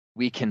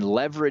We can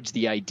leverage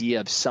the idea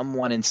of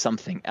someone and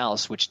something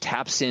else, which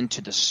taps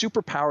into the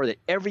superpower that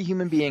every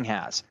human being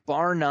has.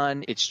 Bar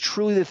none, it's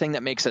truly the thing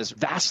that makes us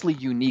vastly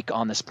unique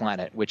on this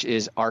planet, which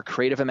is our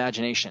creative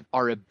imagination,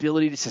 our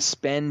ability to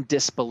suspend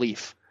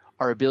disbelief,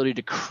 our ability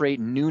to create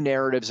new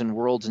narratives and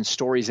worlds and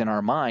stories in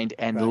our mind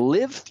and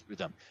live through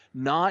them,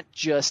 not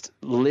just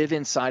live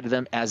inside of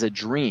them as a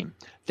dream.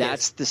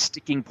 That's the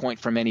sticking point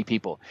for many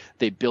people.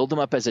 They build them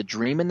up as a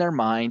dream in their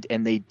mind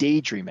and they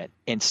daydream it.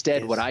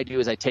 Instead, what I do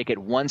is I take it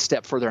one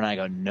step further and I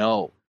go,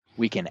 no,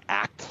 we can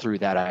act through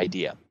that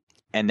idea.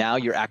 And now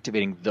you're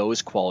activating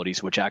those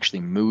qualities, which actually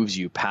moves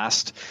you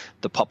past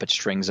the puppet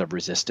strings of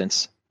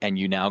resistance. And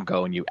you now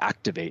go and you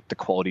activate the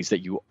qualities that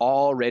you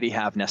already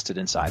have nested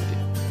inside of you.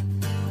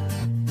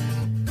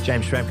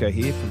 James Schramko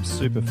here from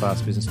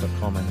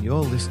superfastbusiness.com, and you're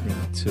listening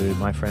to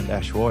my friend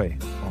Ash Roy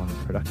on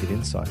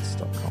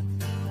productiveinsights.com.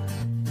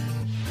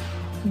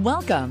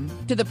 Welcome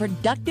to the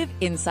Productive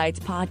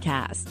Insights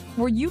Podcast,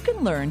 where you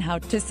can learn how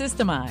to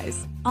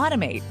systemize,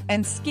 automate,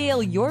 and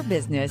scale your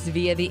business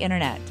via the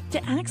internet.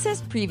 To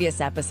access previous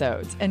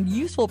episodes and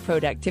useful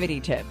productivity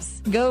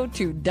tips, go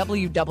to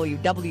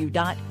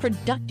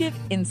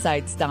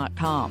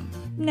www.productiveinsights.com.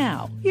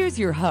 Now, here's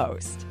your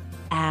host,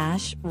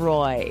 Ash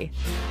Roy.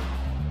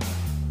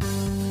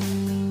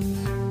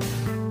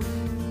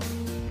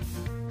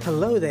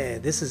 Hello there,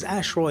 this is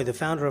Ash Roy, the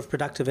founder of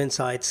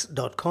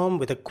productiveinsights.com,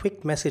 with a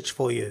quick message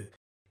for you.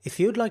 If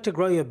you'd like to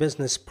grow your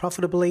business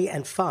profitably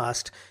and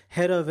fast,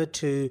 head over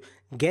to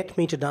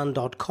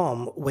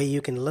getmetodone.com, where you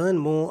can learn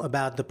more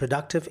about the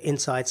Productive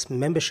Insights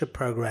membership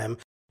program,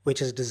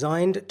 which is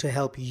designed to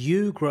help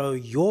you grow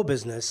your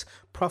business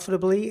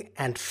profitably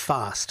and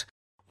fast.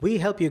 We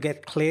help you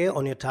get clear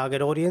on your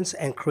target audience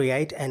and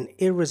create an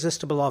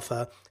irresistible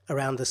offer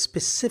around the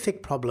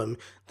specific problem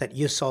that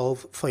you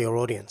solve for your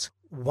audience.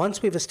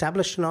 Once we've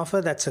established an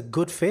offer that's a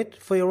good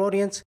fit for your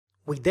audience,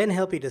 we then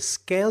help you to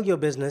scale your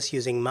business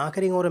using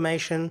marketing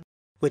automation,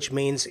 which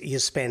means you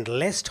spend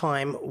less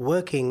time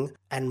working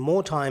and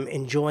more time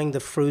enjoying the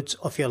fruits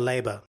of your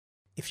labor.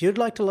 If you'd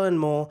like to learn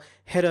more,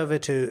 head over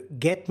to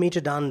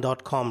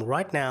getmetodone.com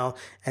right now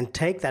and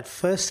take that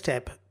first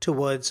step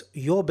towards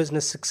your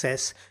business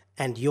success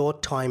and your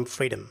time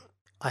freedom.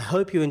 I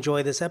hope you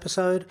enjoy this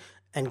episode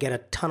and get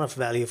a ton of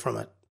value from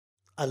it.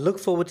 I look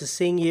forward to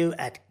seeing you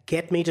at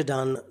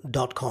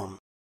getmetodone.com.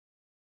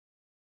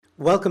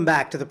 Welcome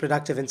back to the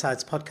Productive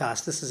Insights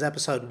Podcast. This is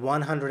episode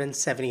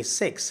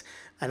 176,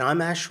 and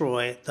I'm Ash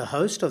Roy, the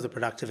host of the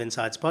Productive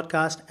Insights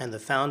Podcast and the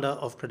founder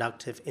of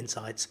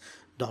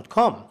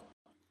productiveinsights.com.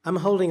 I'm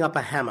holding up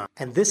a hammer,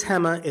 and this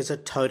hammer is a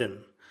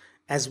totem,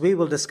 as we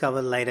will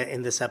discover later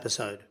in this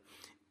episode.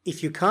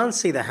 If you can't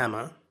see the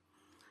hammer,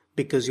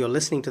 because you're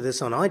listening to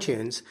this on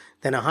iTunes,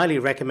 then I highly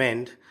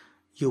recommend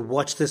you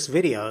watch this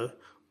video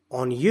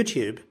on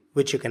YouTube,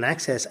 which you can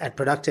access at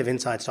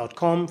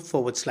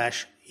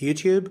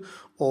productiveinsights.com/YouTube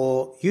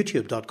or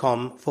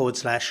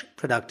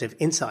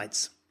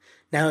youtube.com/productiveinsights.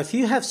 Now, if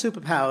you have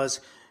superpowers,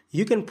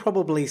 you can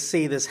probably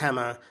see this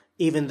hammer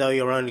even though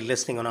you're only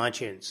listening on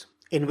iTunes,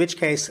 in which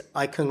case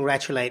I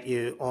congratulate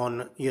you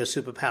on your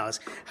superpowers.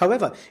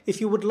 However,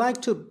 if you would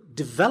like to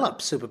develop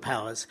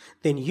superpowers,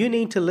 then you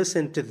need to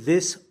listen to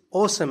this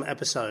awesome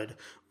episode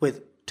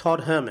with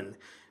Todd Herman,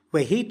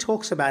 where he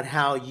talks about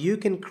how you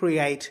can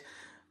create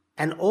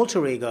an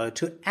alter ego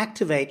to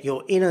activate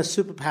your inner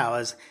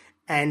superpowers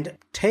and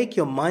take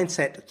your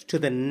mindset to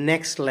the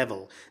next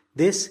level.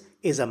 This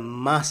is a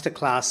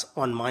masterclass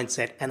on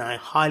mindset, and I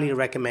highly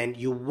recommend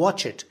you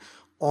watch it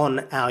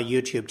on our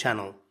YouTube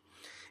channel.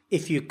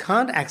 If you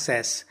can't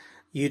access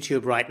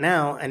YouTube right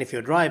now, and if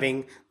you're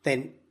driving,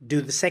 then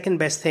do the second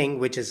best thing,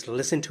 which is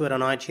listen to it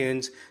on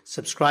iTunes,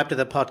 subscribe to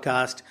the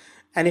podcast,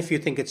 and if you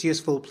think it's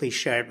useful, please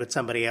share it with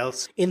somebody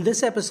else. In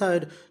this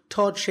episode,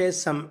 Todd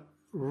shares some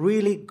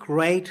really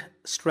great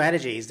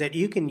strategies that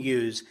you can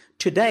use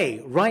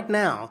today, right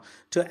now,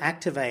 to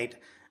activate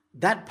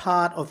that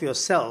part of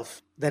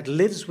yourself that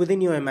lives within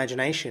your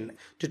imagination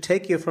to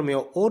take you from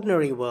your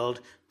ordinary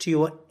world to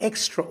your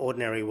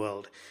extraordinary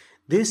world.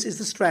 This is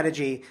the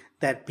strategy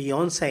that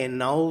Beyoncé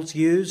Knowles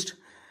used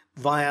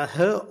via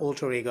her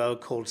alter ego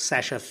called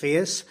Sasha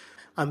Fierce.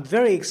 I'm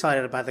very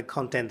excited about the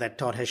content that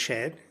Todd has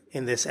shared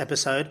in this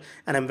episode,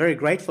 and I'm very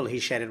grateful he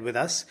shared it with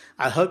us.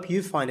 I hope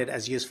you find it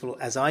as useful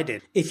as I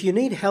did. If you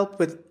need help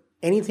with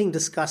anything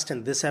discussed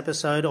in this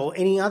episode or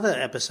any other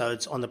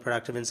episodes on the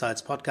Productive Insights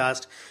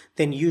podcast,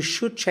 then you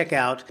should check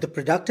out the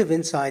Productive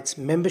Insights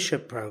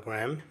membership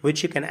program,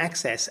 which you can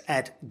access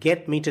at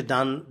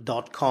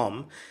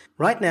getmetodone.com.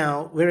 Right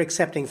now, we're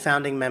accepting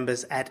founding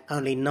members at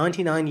only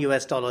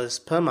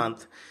 $99 per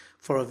month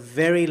for a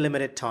very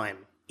limited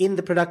time. In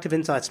the Productive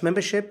Insights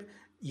membership,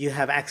 you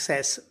have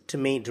access to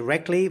me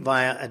directly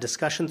via a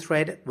discussion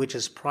thread, which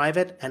is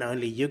private and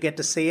only you get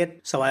to see it.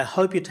 So I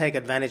hope you take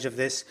advantage of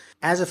this.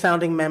 As a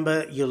founding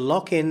member, you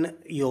lock in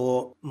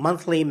your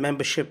monthly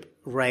membership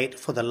rate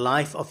for the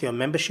life of your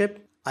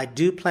membership. I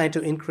do plan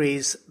to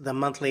increase the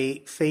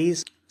monthly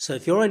fees. So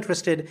if you're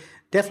interested,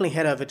 definitely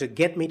head over to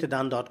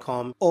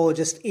getmeterdone.com or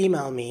just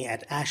email me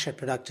at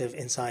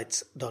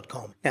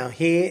ash@productiveinsights.com. Now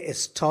here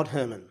is Todd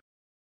Herman.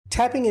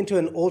 Tapping into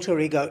an alter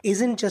ego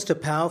isn't just a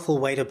powerful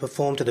way to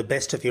perform to the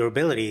best of your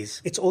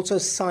abilities, it's also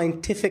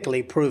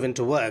scientifically proven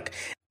to work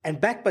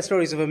and backed by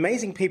stories of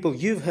amazing people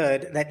you've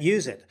heard that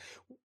use it.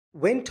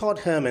 When Todd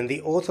Herman,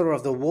 the author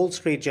of the Wall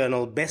Street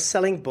Journal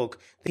best-selling book,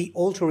 The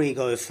Alter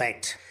Ego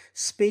Effect,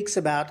 speaks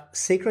about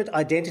secret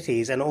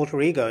identities and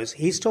alter egos,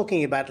 he's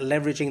talking about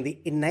leveraging the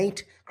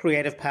innate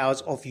creative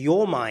powers of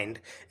your mind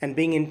and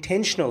being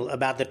intentional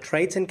about the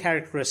traits and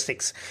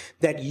characteristics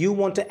that you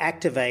want to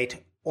activate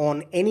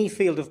on any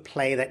field of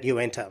play that you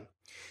enter.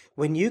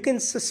 When you can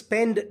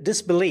suspend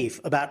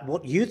disbelief about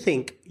what you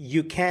think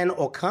you can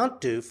or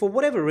can't do for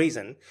whatever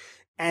reason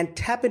and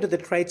tap into the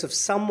traits of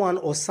someone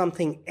or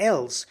something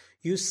else,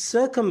 you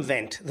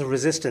circumvent the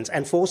resistance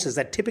and forces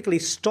that typically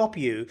stop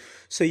you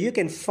so you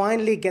can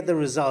finally get the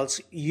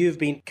results you've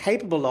been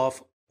capable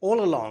of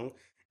all along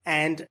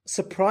and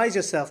surprise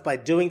yourself by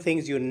doing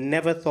things you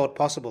never thought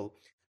possible.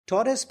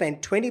 Todd has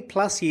spent 20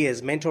 plus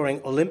years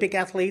mentoring Olympic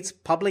athletes,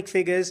 public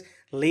figures,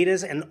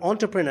 leaders, and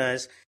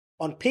entrepreneurs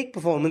on peak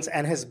performance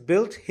and has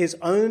built his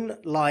own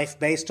life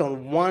based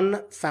on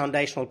one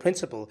foundational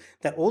principle,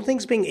 that all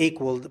things being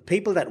equal, the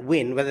people that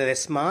win, whether they're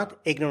smart,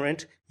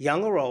 ignorant,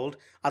 young or old,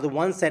 are the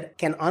ones that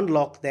can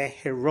unlock their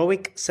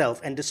heroic self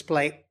and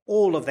display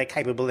all of their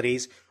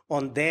capabilities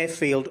on their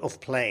field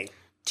of play.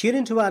 Tune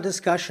into our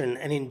discussion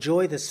and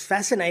enjoy this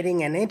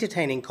fascinating and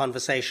entertaining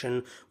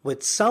conversation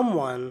with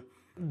someone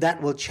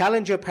that will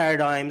challenge your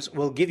paradigms,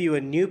 will give you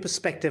a new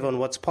perspective on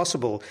what's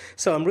possible.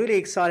 So I'm really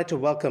excited to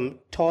welcome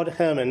Todd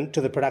Herman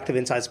to the Productive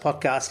Insights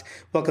podcast.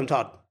 Welcome,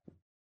 Todd.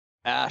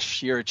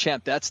 Ash, you're a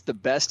champ. That's the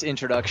best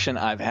introduction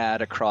I've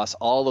had across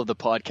all of the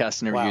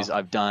podcast interviews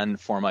I've done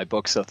for my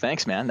book. So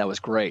thanks, man. That was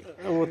great.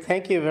 Well,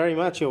 thank you very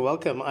much. You're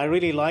welcome. I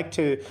really like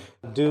to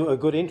do a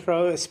good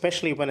intro,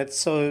 especially when it's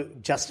so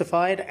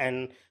justified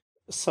and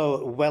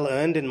so well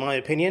earned, in my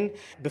opinion.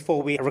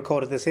 Before we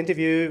recorded this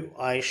interview,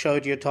 I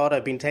showed you, Todd,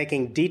 I've been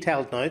taking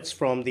detailed notes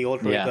from The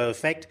Alter Ego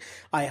Effect.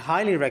 I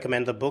highly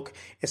recommend the book,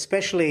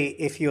 especially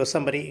if you're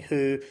somebody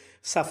who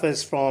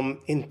suffers from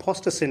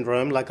imposter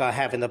syndrome like I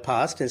have in the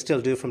past and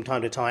still do from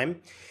time to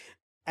time.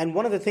 And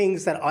one of the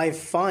things that I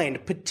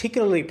find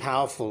particularly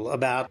powerful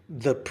about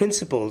the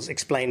principles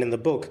explained in the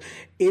book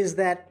is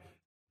that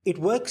it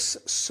works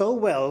so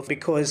well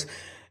because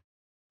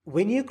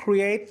when you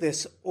create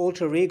this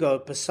alter ego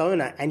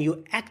persona and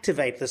you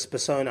activate this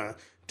persona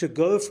to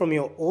go from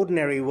your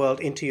ordinary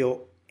world into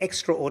your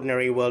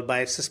extraordinary world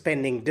by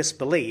suspending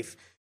disbelief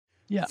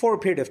for a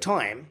period of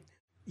time,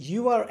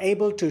 you are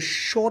able to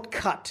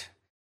shortcut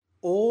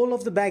all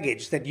of the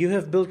baggage that you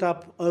have built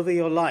up over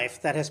your life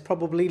that has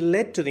probably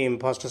led to the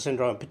imposter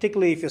syndrome,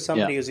 particularly if you're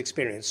somebody who's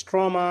experienced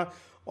trauma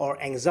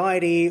or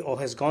anxiety or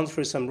has gone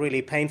through some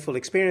really painful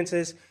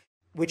experiences,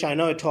 which I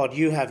know, Todd,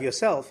 you have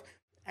yourself.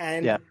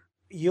 And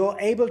you're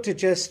able to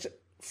just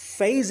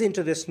phase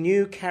into this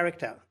new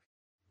character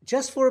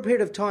just for a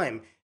period of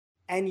time,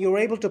 and you're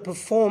able to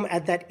perform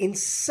at that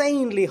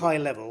insanely high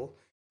level,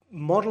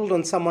 modeled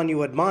on someone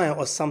you admire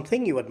or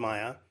something you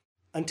admire,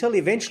 until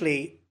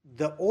eventually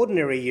the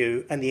ordinary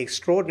you and the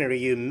extraordinary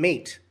you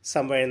meet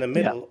somewhere in the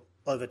middle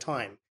over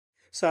time.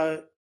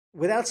 So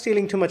without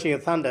stealing too much of your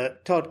thunder,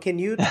 Todd, can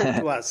you talk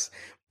to us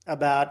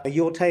about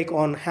your take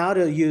on how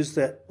to use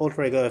the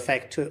alter ego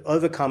effect to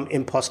overcome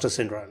imposter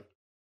syndrome?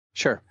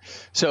 Sure.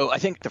 So I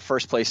think the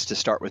first place to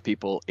start with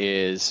people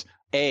is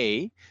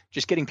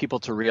just getting people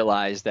to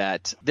realize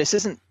that this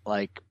isn't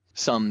like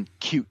some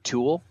cute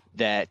tool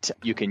that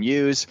you can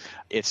use.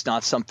 It's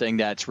not something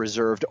that's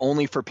reserved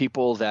only for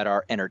people that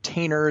are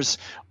entertainers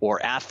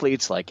or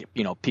athletes. Like,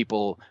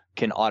 people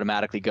can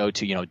automatically go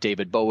to,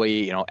 David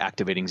Bowie,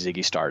 activating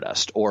Ziggy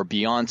Stardust, or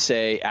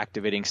Beyonce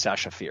activating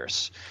Sasha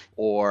Fierce,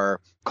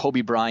 or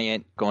Kobe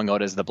Bryant going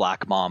out as the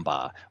Black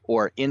Mamba,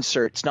 or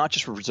insert. It's not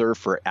just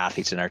reserved for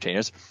athletes and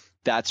entertainers.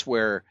 That's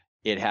where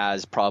it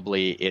has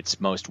probably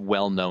its most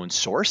well-known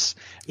source.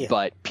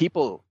 But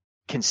people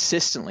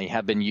consistently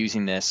have been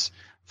using this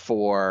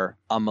for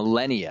a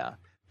millennia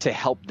to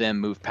help them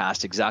move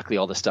past exactly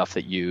all the stuff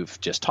that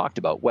you've just talked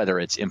about, whether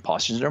it's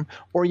imposter syndrome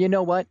or,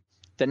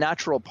 the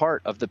natural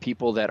part of the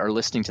people that are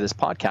listening to this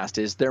podcast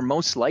is they're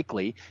most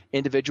likely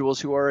individuals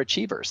who are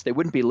achievers. They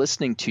wouldn't be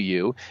listening to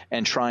you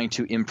and trying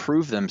to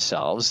improve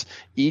themselves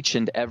each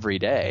and every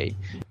day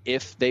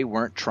if they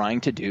weren't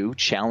trying to do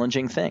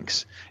challenging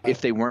things,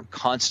 if they weren't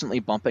constantly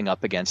bumping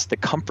up against the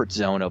comfort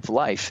zone of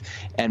life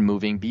and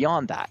moving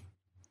beyond that.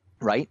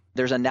 Right?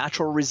 There's a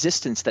natural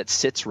resistance that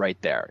sits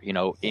right there.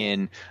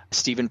 In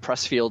Stephen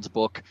Pressfield's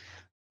book,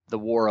 The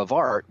War of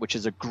Art, which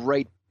is a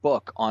great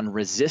book on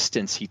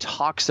resistance, he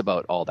talks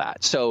about all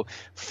that. So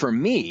for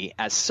me,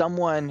 as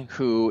someone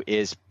who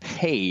is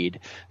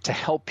paid to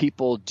help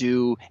people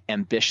do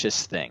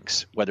ambitious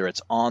things, whether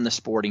it's on the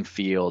sporting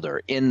field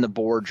or in the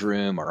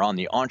boardroom or on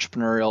the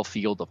entrepreneurial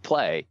field of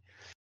play,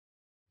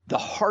 the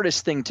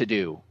hardest thing to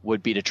do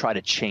would be to try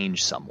to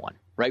change someone.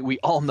 right? We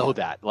all know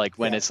that. Like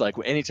when it's like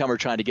anytime we're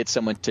trying to get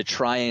someone to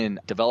try and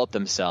develop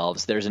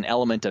themselves, there's an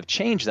element of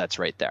change that's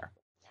right there.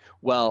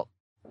 Well,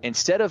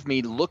 instead of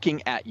me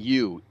looking at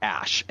you,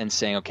 Ash, and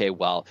saying, okay,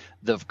 well,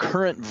 the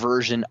current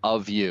version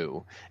of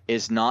you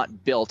is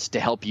not built to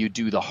help you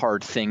do the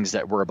hard things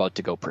that we're about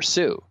to go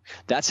pursue.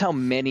 That's how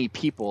many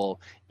people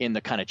in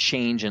the kind of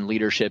change and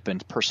leadership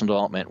and personal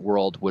development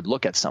world would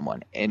look at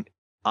someone. And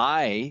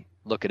I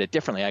look at it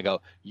differently. I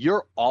go,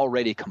 you're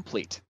already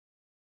complete.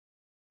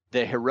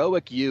 The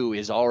heroic you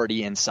is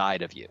already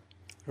inside of you.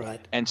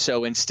 Right. And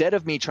so instead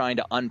of me trying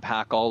to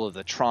unpack all of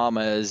the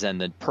traumas and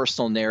the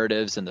personal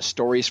narratives and the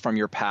stories from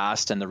your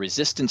past and the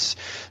resistance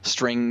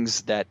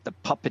strings that the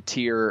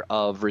puppeteer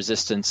of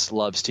resistance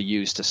loves to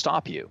use to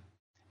stop you,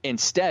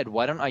 instead,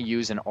 why don't I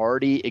use an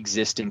already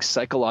existing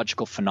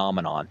psychological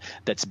phenomenon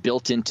that's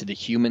built into the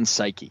human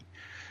psyche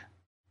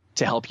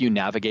to help you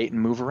navigate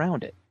and move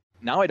around it?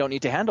 Now I don't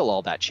need to handle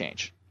all that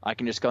change. I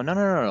can just go,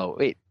 no,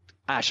 wait.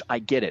 Ash, I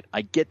get it.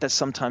 I get that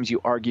sometimes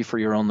you argue for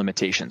your own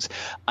limitations.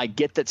 I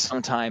get that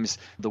sometimes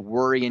the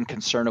worry and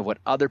concern of what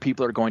other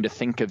people are going to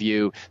think of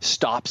you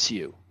stops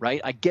you,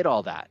 right? I get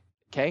all that,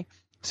 okay?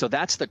 So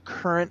that's the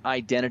current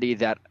identity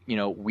that,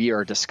 we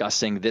are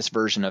discussing, this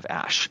version of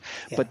Ash.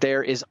 Yeah. But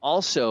there is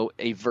also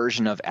a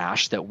version of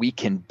Ash that we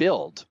can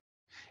build,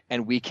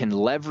 and we can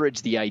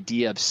leverage the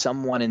idea of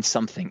someone and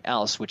something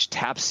else, which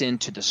taps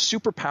into the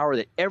superpower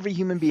that every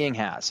human being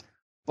has.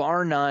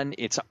 Bar none,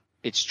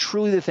 it's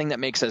truly the thing that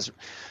makes us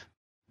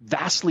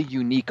vastly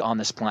unique on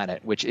this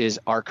planet, which is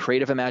our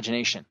creative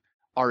imagination,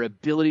 our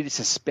ability to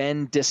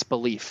suspend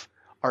disbelief,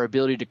 our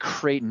ability to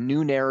create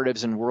new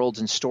narratives and worlds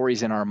and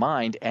stories in our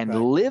mind and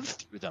live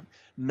through them,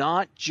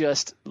 not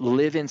just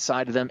live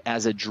inside of them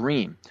as a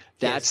dream.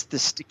 That's the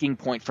sticking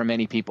point for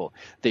many people.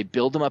 They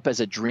build them up as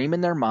a dream in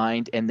their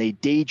mind and they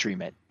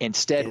daydream it.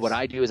 Instead, what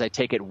I do is I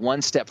take it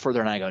one step further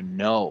and I go,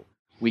 no,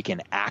 we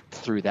can act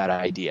through that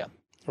idea.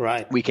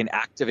 Right. We can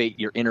activate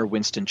your inner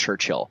Winston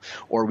Churchill,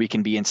 or we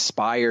can be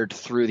inspired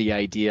through the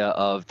idea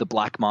of the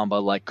Black Mamba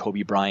like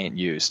Kobe Bryant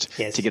used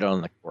to get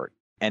on the court.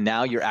 And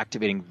now you're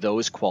activating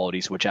those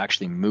qualities, which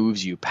actually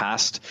moves you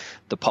past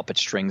the puppet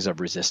strings of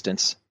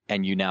resistance.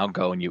 And you now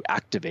go and you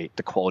activate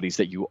the qualities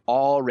that you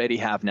already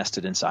have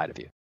nested inside of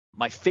you.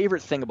 My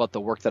favorite thing about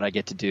the work that I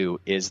get to do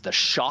is the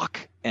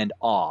shock and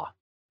awe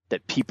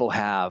that people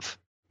have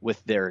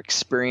with their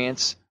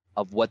experience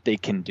of what they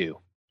can do.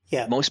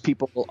 Yeah. Most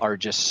people are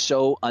just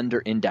so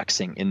under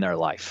indexing in their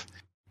life.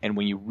 And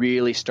when you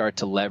really start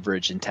to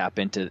leverage and tap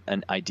into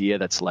an idea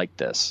that's like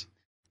this,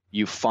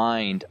 you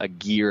find a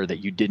gear that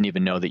you didn't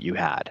even know that you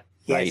had.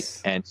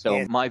 Right. And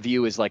so my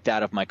view is like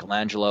that of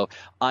Michelangelo.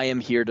 I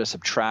am here to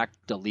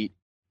subtract, delete,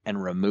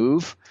 and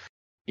remove.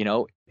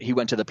 He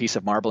went to the piece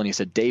of marble and he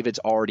said, David's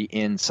already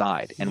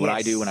inside. And what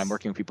I do when I'm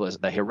working with people is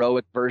the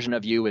heroic version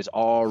of you is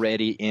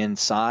already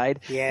inside.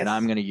 And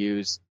I'm going to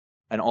use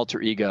an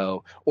alter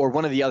ego, or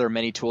one of the other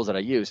many tools that I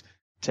use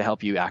to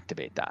help you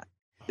activate that.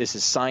 This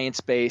is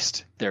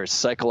science-based. There's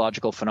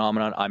psychological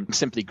phenomenon. I'm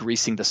simply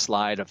greasing the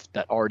slide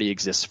that already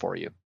exists for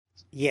you.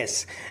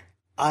 Yes.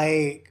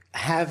 I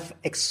have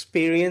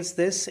experienced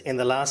this in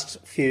the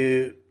last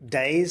few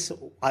days.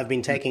 I've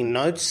been taking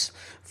notes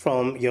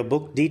from your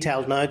book,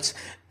 detailed notes,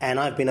 and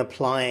I've been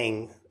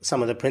applying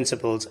some of the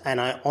principles,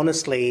 and I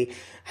honestly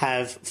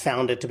have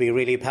found it to be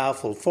really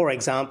powerful. For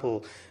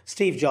example,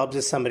 Steve Jobs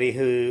is somebody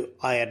who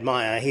I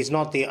admire. He's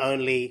not the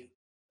only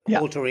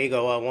alter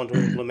ego I want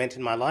to implement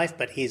in my life,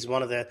 but he's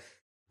one of the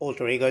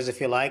alter egos, if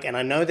you like. And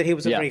I know that he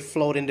was a very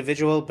flawed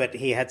individual, but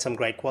he had some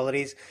great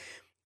qualities.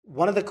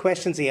 One of the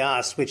questions he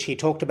asked, which he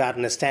talked about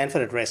in a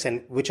Stanford address,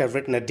 and which I've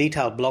written a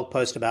detailed blog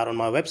post about on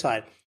my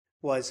website,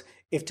 was,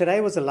 if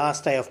today was the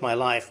last day of my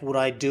life, would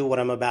I do what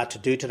I'm about to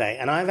do today?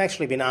 And I've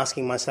actually been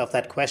asking myself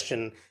that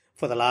question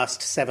for the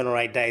last 7 or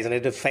 8 days, and I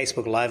did a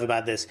Facebook Live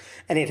about this.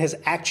 And it has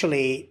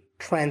actually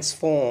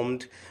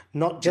transformed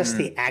not just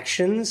the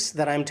actions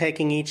that I'm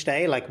taking each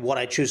day, like what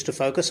I choose to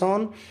focus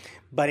on,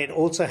 but it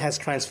also has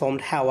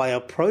transformed how I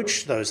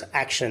approach those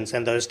actions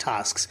and those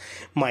tasks.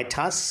 My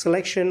task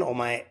selection or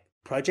my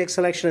project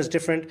selection is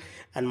different,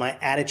 and my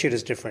attitude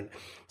is different.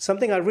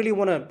 Something I really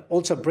want to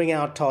also bring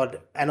out, Todd,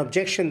 an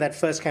objection that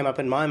first came up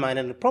in my mind,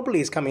 and it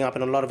probably is coming up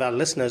in a lot of our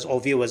listeners' or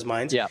viewers'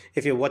 minds,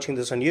 if you're watching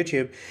this on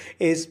YouTube,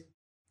 is,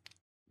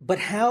 but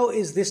how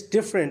is this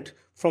different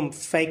from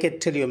fake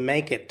it till you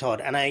make it, Todd?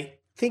 And I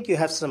think you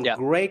have some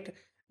great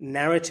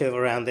narrative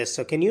around this.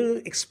 So can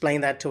you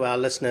explain that to our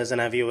listeners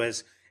and our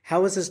viewers?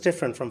 How is this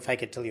different from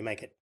fake it till you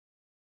make it?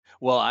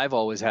 Well, I've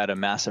always had a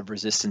massive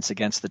resistance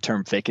against the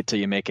term fake it till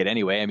you make it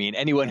anyway. I mean,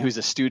 anyone who's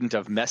a student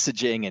of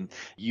messaging and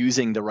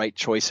using the right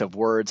choice of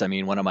words. I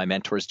mean, one of my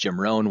mentors, Jim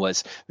Rohn,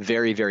 was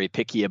very, very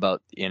picky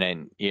about,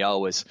 and he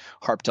always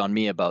harped on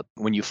me about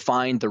when you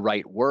find the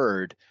right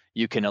word,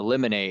 you can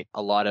eliminate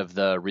a lot of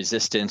the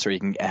resistance, or you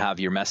can have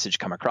your message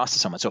come across to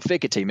someone. So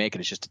fake it till you make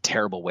it is just a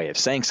terrible way of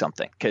saying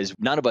something, because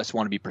none of us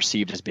want to be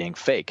perceived as being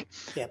fake.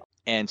 Yep.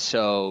 And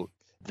so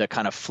the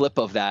kind of flip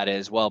of that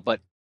is, well, but,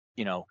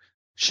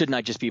 shouldn't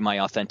I just be my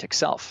authentic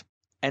self?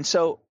 And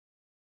so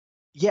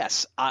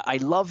yes, I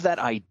love that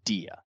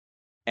idea.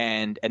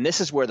 And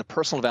this is where the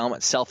personal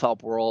development,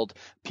 self-help world,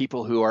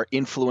 people who are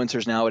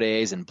influencers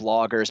nowadays and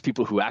bloggers,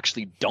 people who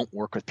actually don't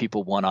work with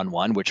people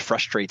one-on-one, which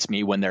frustrates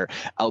me when they're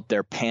out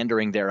there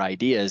pandering their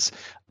ideas.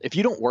 If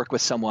you don't work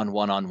with someone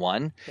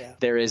one-on-one,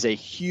 there is a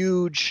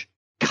huge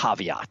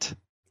caveat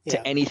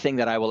to anything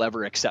that I will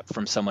ever accept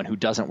from someone who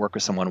doesn't work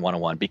with someone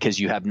one-on-one, because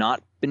you have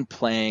not been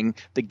playing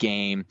the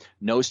game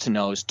nose to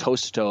nose,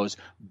 toes to toes,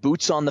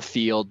 boots on the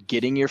field,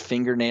 getting your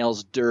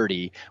fingernails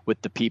dirty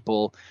with the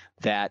people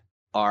that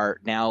are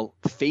now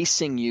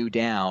facing you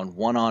down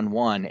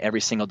one-on-one every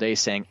single day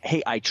saying,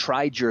 hey, I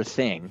tried your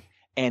thing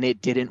and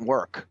it didn't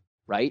work,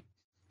 right?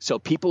 So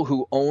people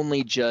who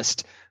only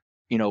just,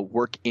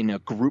 work in a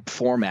group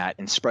format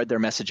and spread their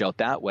message out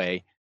that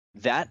way,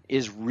 that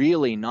is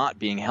really not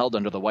being held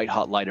under the white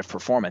hot light of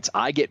performance.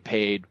 I get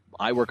paid.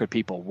 I work with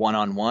people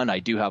one-on-one. I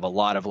do have a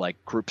lot of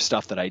group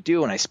stuff that I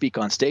do, and I speak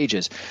on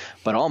stages,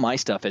 but all my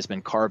stuff has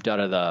been carved out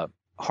of the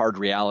hard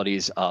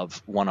realities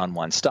of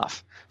one-on-one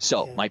stuff.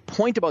 So my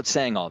point about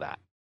saying all that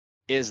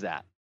is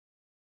that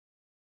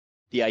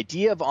the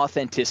idea of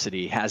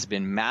authenticity has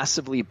been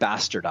massively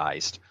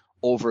bastardized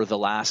over the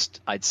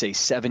last, I'd say,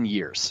 7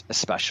 years,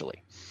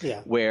 especially,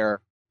 where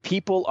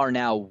people are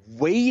now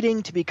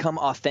waiting to become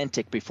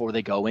authentic before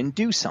they go and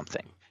do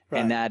something. Right.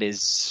 And that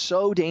is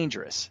so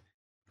dangerous.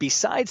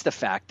 Besides the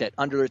fact that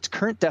under its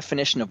current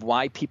definition of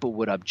why people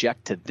would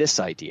object to this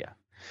idea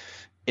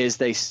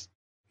is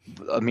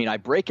I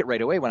break it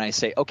right away when I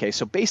say, okay,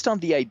 so based on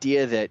the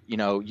idea that,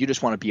 you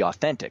just want to be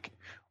authentic,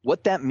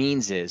 what that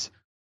means is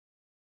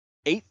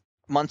 8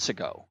 months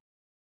ago,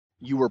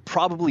 you were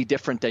probably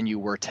different than you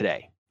were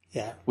today.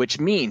 Yeah. Which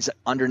means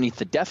underneath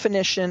the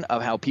definition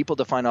of how people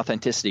define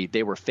authenticity,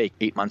 they were fake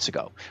 8 months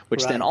ago,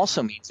 which then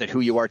also means that who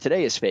you are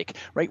today is fake,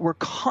 right? We're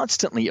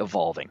constantly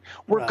evolving.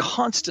 We're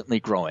constantly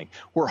growing.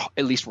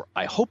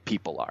 I hope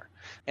people are.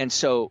 And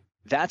so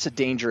that's a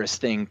dangerous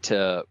thing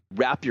to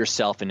wrap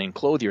yourself and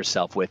enclose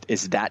yourself with,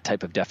 is that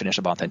type of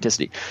definition of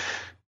authenticity.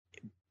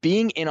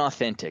 Being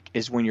inauthentic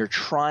is when you're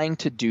trying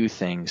to do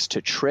things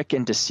to trick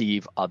and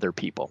deceive other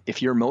people.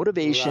 If your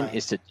motivation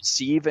is to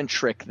deceive and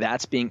trick,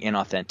 that's being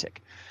inauthentic.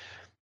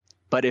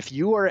 But if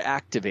you are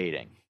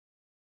activating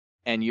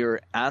and you're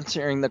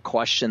answering the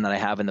question that I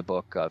have in the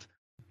book of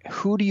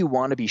who do you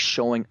want to be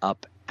showing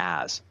up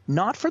as,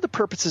 not for the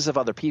purposes of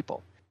other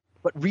people,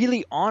 but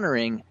really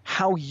honoring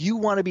how you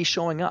want to be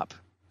showing up.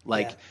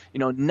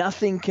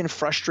 Nothing can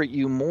frustrate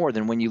you more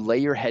than when you lay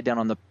your head down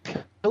on the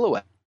pillow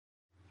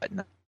at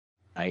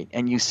night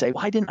and you say,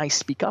 why didn't I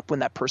speak up when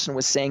that person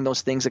was saying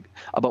those things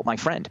about my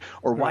friend?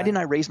 Or why didn't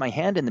I raise my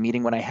hand in the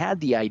meeting when I had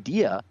the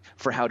idea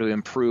for how to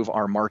improve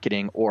our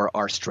marketing or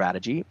our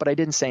strategy, but I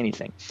didn't say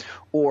anything?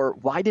 Or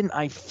why didn't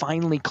I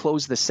finally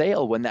close the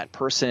sale when that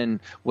person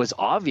was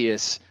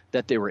obvious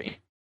that they were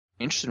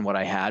interested in what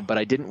I had, but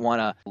I didn't want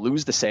to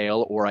lose the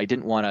sale or I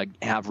didn't want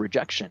to have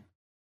rejection?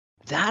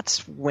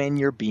 That's when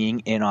you're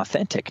being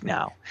inauthentic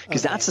now,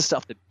 because that's the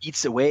stuff that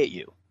eats away at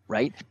you,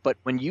 right? But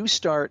when you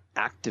start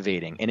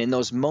activating, and in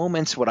those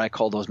moments, what I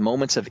call those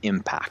moments of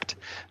impact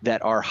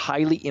that are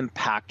highly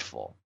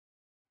impactful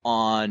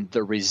on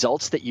the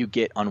results that you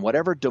get on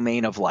whatever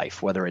domain of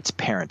life, whether it's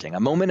parenting. A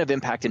moment of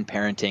impact in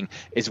parenting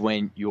is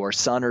when your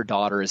son or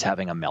daughter is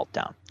having a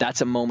meltdown.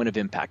 That's a moment of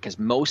impact because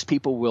most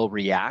people will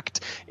react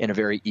in a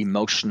very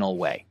emotional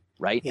way,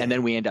 right? Yeah. And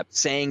then we end up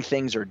saying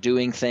things or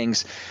doing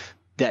things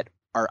that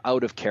are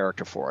out of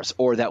character for us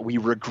or that we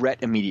regret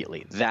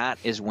immediately. That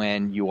is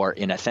when you are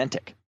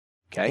inauthentic,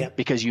 okay? Yep.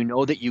 Because you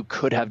know that you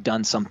could have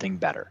done something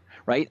better,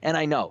 right? And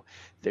I know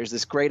there's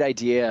this great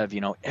idea of,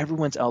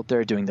 everyone's out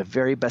there doing the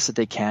very best that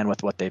they can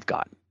with what they've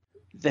got.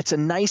 That's a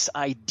nice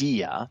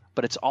idea,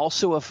 but it's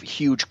also a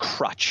huge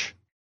crutch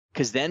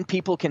because then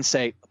people can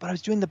say, but I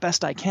was doing the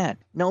best I can.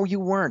 No,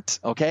 you weren't,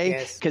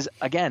 okay? Because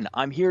again,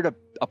 I'm here to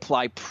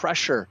apply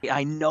pressure.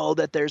 I know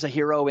that there's a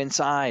hero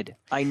inside.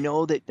 I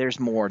know that there's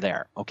more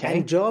there, okay?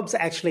 And Jobs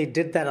actually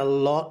did that a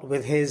lot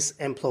with his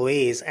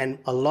employees, and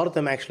a lot of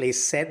them actually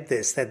said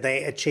this, that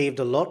they achieved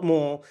a lot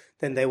more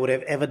than they would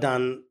have ever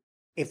done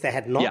if they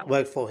had not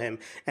worked for him.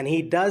 And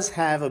he does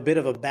have a bit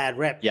of a bad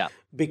rep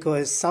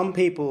because some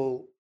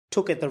people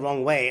took it the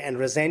wrong way and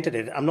resented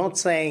it. I'm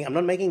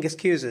not making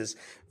excuses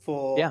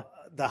for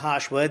the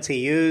harsh words he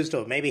used,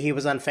 or maybe he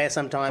was unfair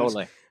sometimes.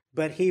 Totally.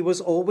 But he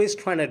was always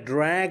trying to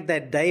drag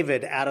that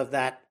David out of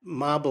that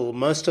marble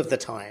most of the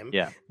time.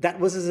 Yeah. That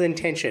was his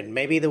intention.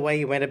 Maybe the way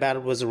he went about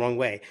it was the wrong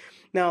way.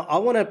 Now, I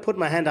want to put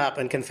my hand up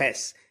and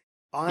confess.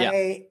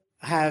 I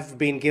have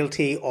been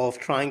guilty of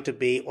trying to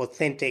be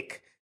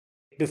authentic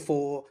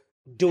before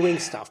doing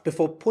stuff,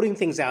 before putting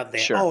things out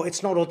there. Sure. Oh,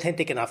 it's not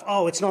authentic enough.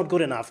 Oh, it's not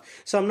good enough.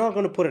 So I'm not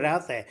going to put it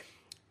out there.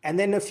 And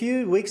then a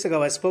few weeks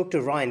ago, I spoke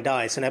to Ryan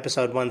Dice in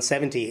episode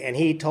 170, and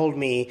he told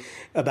me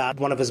about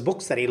one of his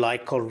books that he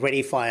liked called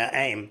Ready, Fire,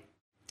 Aim.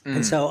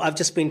 And so I've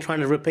just been trying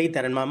to repeat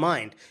that in my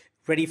mind.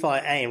 Ready,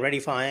 fire, aim, ready,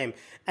 fire, aim.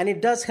 And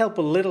it does help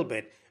a little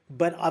bit.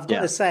 But I've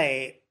got to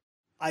say,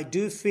 I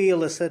do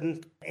feel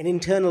an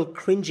internal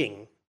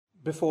cringing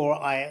before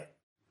I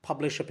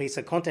publish a piece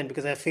of content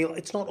because I feel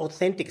it's not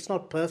authentic, it's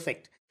not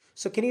perfect.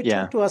 So can you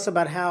talk to us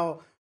about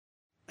how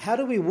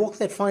do we walk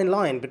that fine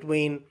line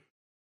between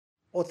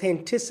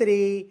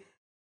authenticity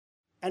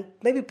and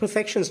maybe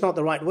perfection is not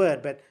the right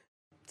word, but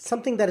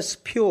something that is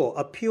pure,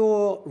 a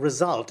pure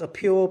result, a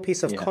pure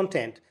piece of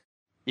content?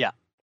 Yeah.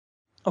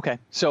 Okay.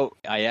 So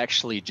I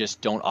actually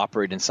just don't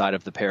operate inside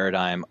of the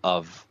paradigm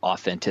of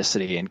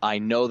authenticity. And I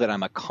know that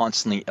I'm a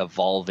constantly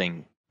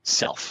evolving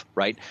self,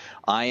 right?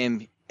 I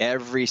am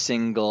every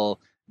single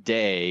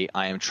day,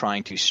 I am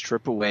trying to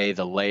strip away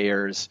the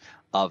layers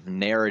of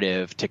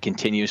narrative to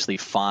continuously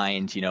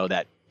find,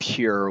 that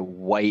pure,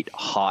 white,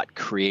 hot,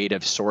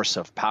 creative source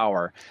of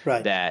power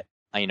that,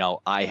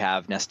 I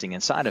have nesting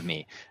inside of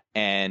me.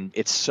 And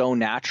it's so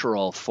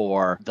natural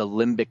for the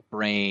limbic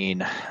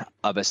brain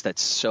of us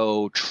that's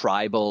so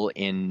tribal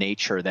in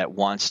nature that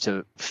wants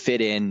to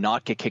fit in,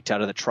 not get kicked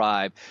out of the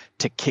tribe,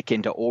 to kick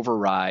into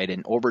override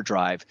and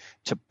overdrive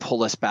to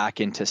pull us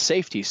back into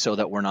safety so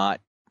that we're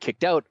not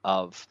kicked out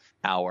of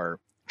our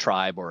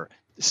tribe or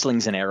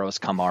slings and arrows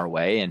come our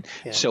way. And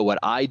so what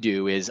I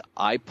do is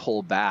I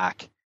pull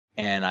back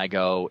and I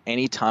go,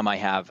 anytime I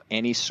have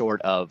any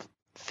sort of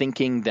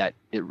thinking that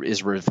it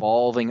is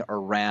revolving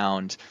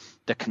around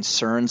the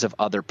concerns of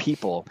other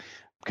people,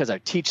 because I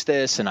teach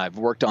this and I've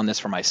worked on this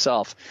for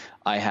myself,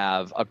 I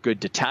have a good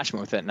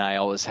detachment with it, and I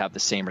always have the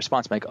same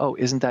response. I'm like, oh,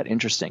 isn't that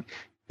interesting?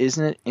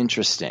 Isn't it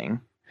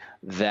interesting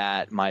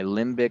that my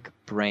limbic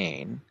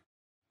brain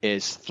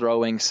is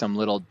throwing some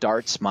little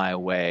darts my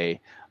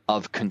way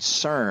of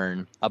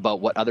concern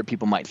about what other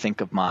people might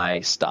think of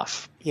my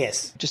stuff?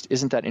 Yes. Just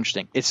isn't that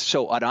interesting? It's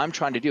so what I'm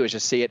trying to do is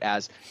just see it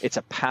as it's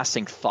a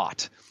passing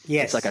thought.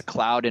 Yes. It's like a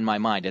cloud in my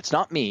mind. It's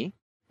not me.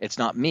 It's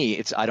not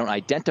me. I don't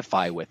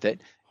identify with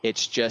it.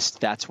 It's just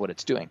that's what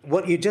it's doing.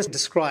 What you just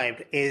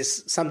described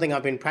is something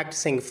I've been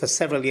practicing for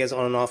several years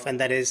on and off, and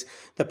that is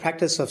the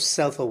practice of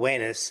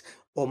self-awareness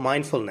or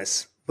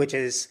mindfulness, which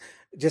is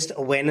just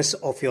awareness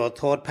of your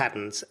thought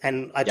patterns.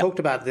 And I talked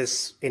about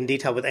this in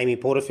detail with Amy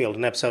Porterfield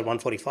in episode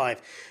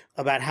 145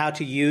 about how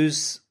to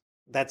use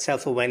that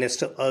self-awareness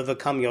to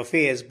overcome your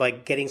fears by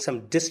getting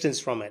some distance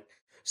from it.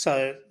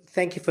 So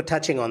thank you for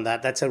touching on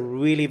that. That's a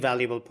really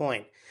valuable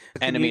point.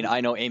 And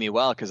I know Amy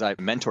well because I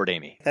mentored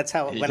Amy. That's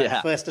how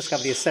I first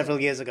discovered you several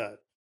years ago.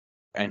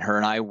 And her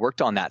and I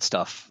worked on that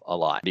stuff a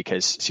lot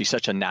because she's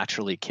such a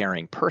naturally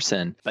caring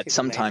person, but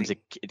sometimes it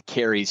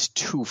carries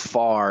too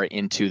far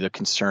into the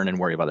concern and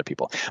worry of other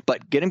people.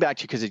 But getting back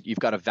to you, because you've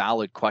got a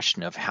valid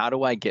question of how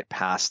do I get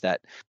past that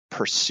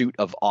pursuit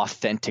of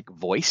authentic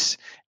voice?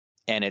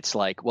 And it's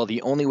like, well,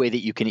 the only way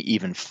that you can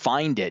even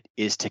find it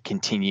is to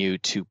continue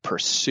to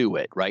pursue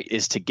it, right?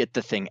 Is to get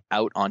the thing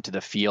out onto the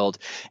field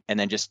and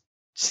then just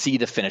see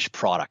the finished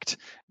product.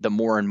 The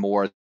more and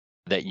more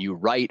that you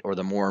write, or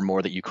the more and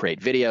more that you create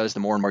videos, the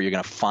more and more you're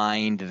going to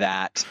find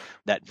that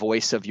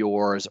voice of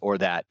yours, or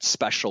that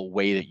special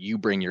way that you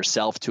bring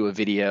yourself to a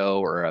video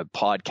or a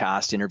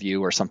podcast interview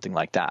or something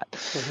like that.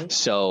 Mm-hmm.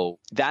 So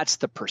that's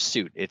the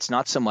pursuit. It's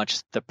not so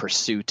much the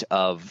pursuit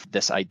of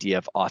this idea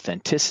of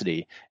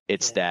authenticity.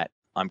 It's that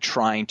I'm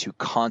trying to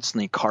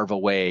constantly carve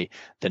away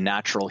the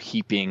natural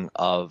heaping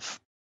of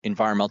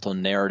environmental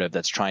narrative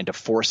that's trying to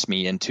force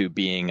me into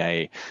being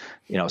a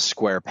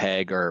square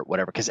peg or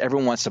whatever, because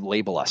everyone wants to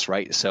label us,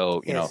 right?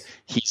 So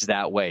he's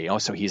that way.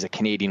 So he's a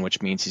Canadian,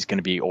 which means he's going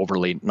to be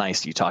overly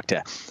nice. You talk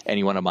to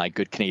any one of my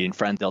good Canadian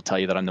friends, they'll tell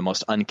you that I'm the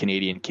most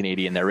un-Canadian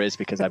Canadian there is,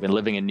 because I've been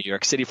living in New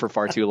York City for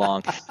far too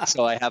long.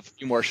 So I have a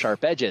few more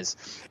sharp edges,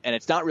 and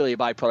it's not really a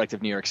byproduct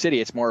of New York City.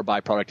 It's more a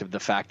byproduct of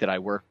the fact that I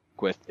work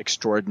with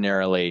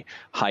extraordinarily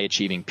high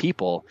achieving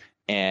people.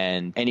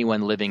 And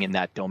anyone living in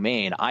that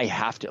domain, I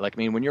have to,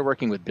 when you're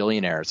working with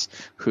billionaires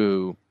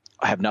who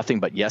have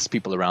nothing but yes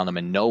people around them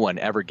and no one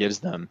ever gives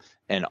them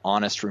an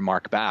honest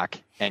remark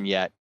back, and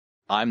yet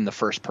I'm the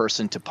first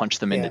person to punch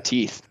them in the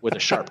teeth with a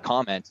sharp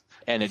comment,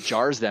 and it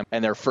jars them,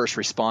 and their first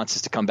response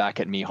is to come back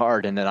at me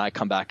hard, and then I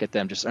come back at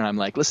them and I'm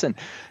like, listen,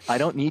 I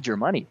don't need your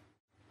money.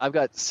 I've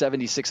got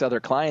 76 other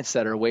clients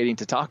that are waiting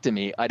to talk to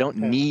me. I don't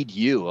need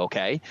you,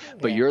 okay?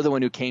 But you're the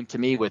one who came to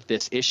me with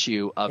this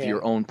issue of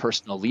your own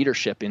personal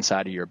leadership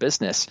inside of your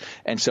business.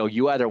 And so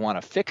you either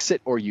want to fix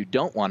it or you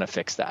don't want to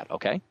fix that,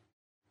 okay?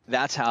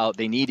 That's how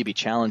they need to be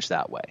challenged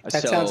that way.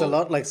 That sounds a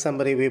lot like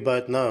somebody we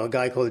both know, a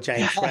guy called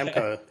James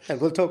Schramko.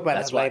 And we'll talk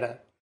about that later.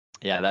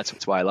 Yeah,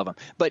 that's why I love him.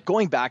 But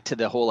going back to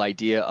the whole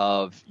idea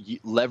of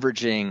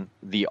leveraging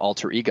the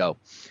alter ego,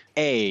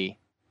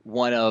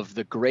 one of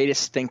the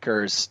greatest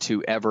thinkers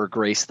to ever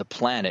grace the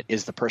planet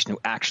is the person who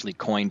actually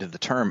coined the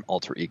term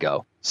alter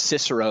ego.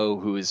 Cicero,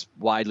 who is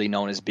widely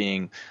known as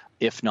being,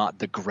 if not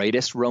the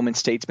greatest Roman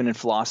statesman and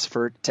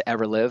philosopher to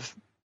ever live,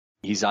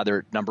 he's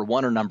either number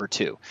one or number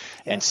two.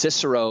 Yeah. And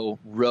Cicero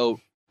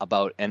wrote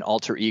about an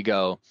alter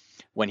ego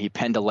when he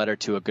penned a letter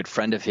to a good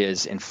friend of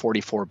his in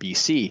 44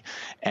 BC.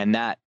 And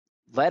that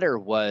letter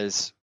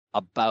was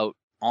about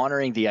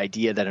honoring the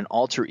idea that an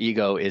alter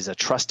ego is a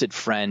trusted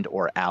friend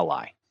or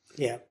ally.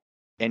 Yeah.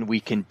 And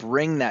we can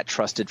bring that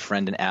trusted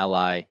friend and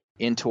ally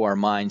into our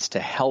minds to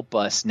help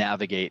us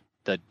navigate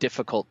the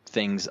difficult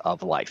things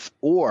of life,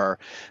 or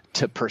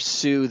to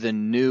pursue the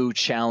new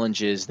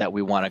challenges that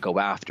we want to go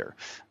after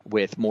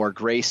with more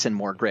grace and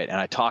more grit. And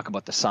I talk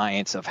about the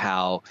science of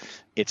how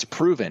it's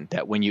proven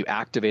that when you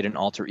activate an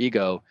alter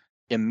ego,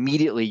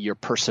 immediately your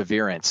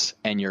perseverance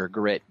and your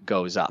grit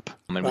goes up.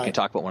 I mean, we can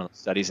talk about one of the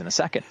studies in a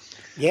second.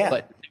 Yeah.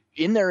 But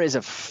in there is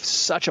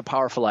such a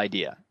powerful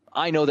idea.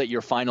 I know that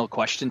your final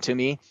question to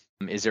me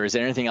is there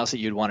anything else that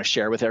you'd want to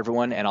share with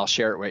everyone? And I'll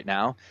share it right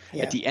now.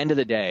 Yeah. At the end of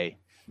the day,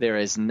 there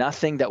is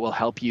nothing that will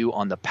help you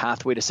on the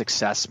pathway to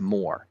success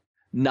more.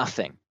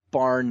 Nothing,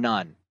 bar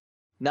none.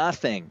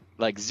 Nothing,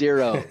 like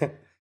zero,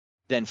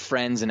 than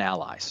friends and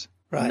allies.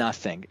 Right.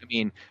 Nothing. I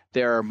mean,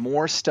 there are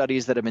more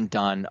studies that have been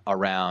done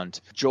around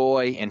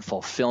joy and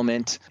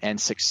fulfillment and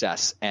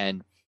success.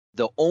 And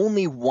the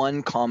only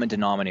one common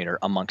denominator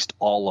amongst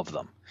all of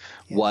them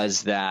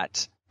was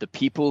that the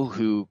people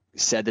who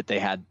said that they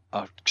had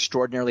an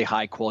extraordinarily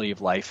high quality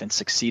of life and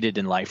succeeded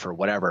in life or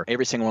whatever,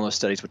 every single one of those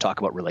studies would talk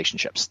about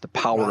relationships, the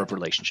power of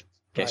relationships.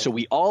 Okay, so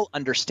we all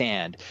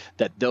understand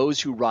that those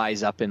who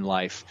rise up in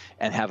life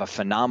and have a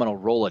phenomenal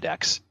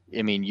Rolodex,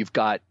 I mean, you've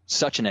got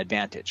such an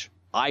advantage.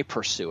 I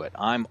pursue it.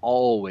 I'm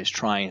always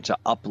trying to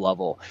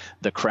up-level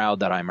the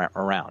crowd that I'm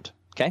around.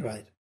 Okay?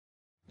 Right.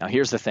 Now,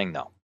 here's the thing,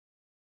 though.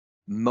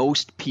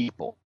 Most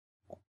people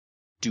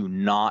do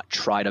not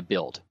try to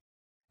build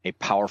a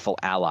powerful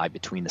ally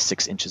between the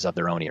 6 inches of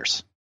their own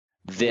ears.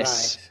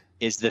 This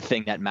is the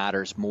thing that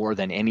matters more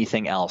than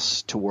anything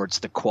else towards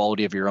the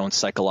quality of your own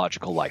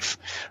psychological life,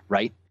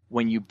 right?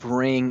 When you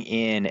bring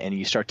in and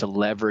you start to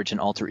leverage an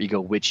alter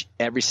ego, which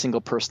every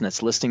single person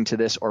that's listening to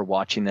this or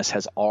watching this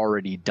has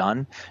already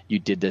done. You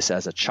did this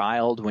as a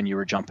child when you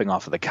were jumping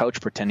off of the couch,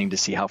 pretending to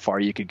see how far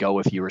you could go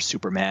if you were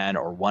Superman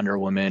or Wonder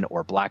Woman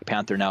or Black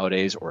Panther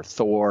nowadays or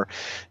Thor,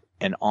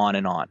 and on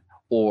and on.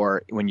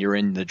 Or when you're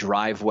in the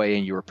driveway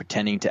and you were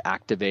pretending to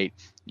activate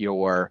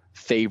your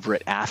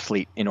favorite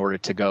athlete in order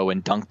to go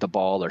and dunk the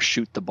ball or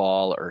shoot the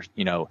ball, or,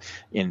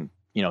 in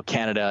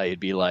Canada, it'd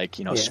be like,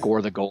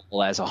 score the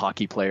goal as a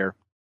hockey player.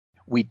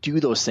 We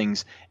do those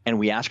things and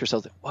we ask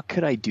ourselves, what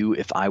could I do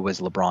if I was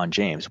LeBron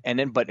James? And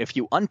then, but if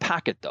you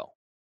unpack it though,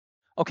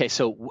 okay,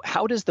 so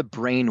how does the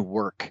brain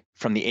work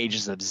from the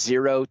ages of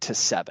 0 to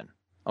 7?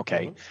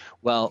 Okay,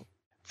 well,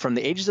 from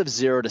the ages of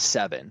 0 to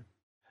 7,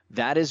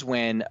 that is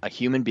when a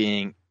human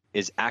being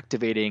is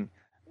activating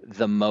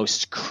the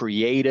most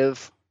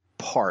creative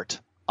part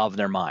of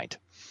their mind.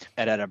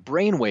 And at a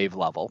brainwave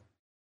level,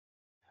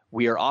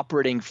 we are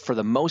operating for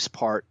the most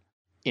part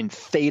in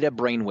theta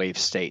brainwave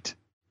state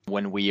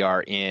when we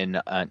are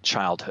in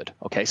childhood.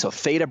 Okay, so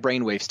theta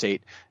brainwave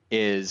state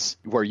is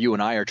where you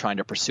and I are trying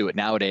to pursue it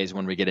nowadays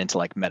when we get into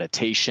like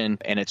meditation,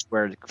 and it's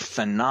where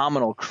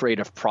phenomenal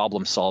creative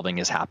problem solving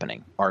is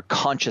happening. Our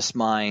conscious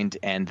mind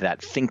and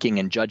that thinking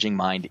and judging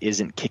mind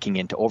isn't kicking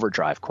into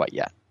overdrive quite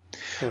yet.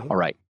 All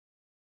right.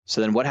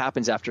 So then what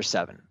happens after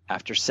 7?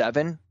 After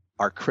 7,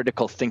 our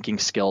critical thinking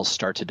skills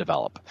start to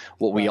develop.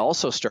 What we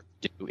also start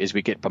to do is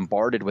we get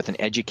bombarded with an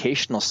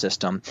educational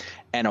system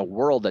and a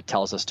world that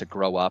tells us to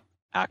grow up,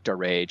 act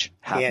our age,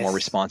 have more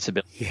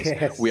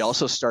responsibilities. We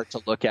also start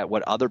to look at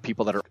what other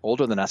people that are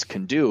older than us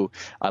can do.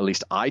 At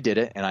least I did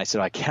it. And I said,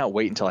 I can't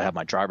wait until I have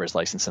my driver's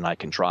license and I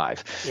can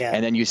drive.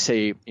 And then you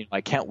say,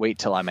 I can't wait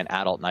till I'm an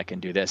adult and I can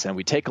do this. And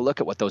we take a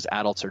look at what those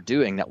adults are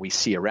doing that we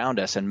see around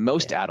us. And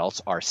most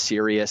adults are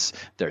serious.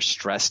 They're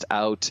stressed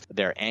out.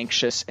 They're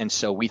anxious. And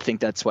so we think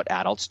that's what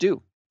adults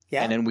do.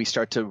 And then we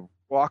start to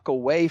walk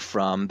away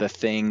from the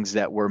things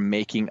that were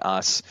making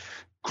us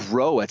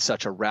grow at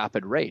such a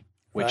rapid rate,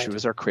 which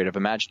was our creative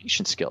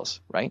imagination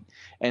skills, right?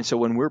 And so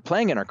when we're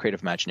playing in our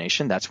creative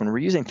imagination, that's when we're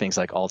using things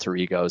like alter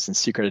egos and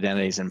secret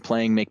identities and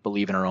playing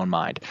make-believe in our own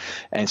mind.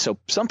 And so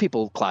some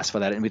people classify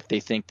that and they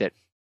think that,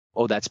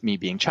 oh, that's me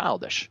being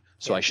childish.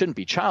 So I shouldn't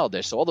be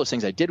childish. So all those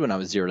things I did when I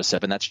was 0 to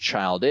 7, that's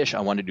childish. I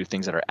want to do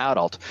things that are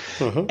adult.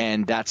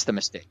 And that's the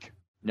mistake.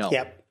 No,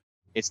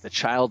 it's the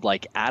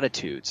childlike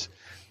attitudes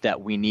that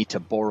we need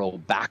to borrow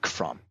back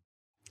from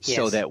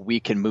so that we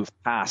can move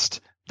past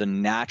the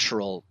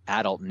natural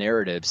adult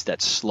narratives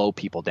that slow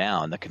people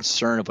down, the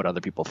concern of what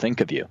other people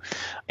think of you.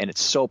 And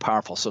it's so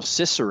powerful. So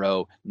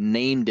Cicero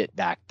named it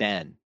back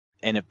then.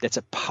 And that's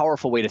a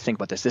powerful way to think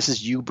about this. This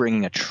is you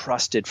bringing a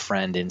trusted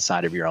friend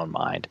inside of your own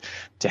mind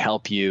to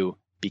help you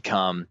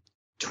become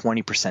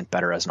 20%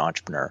 better as an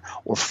entrepreneur,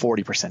 or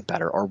 40%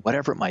 better, or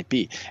whatever it might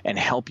be, and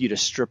help you to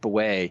strip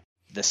away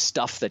the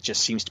stuff that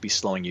just seems to be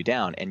slowing you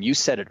down. And you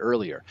said it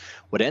earlier,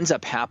 what ends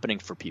up happening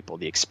for people,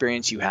 the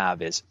experience you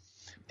have is,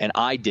 and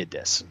I did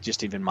this,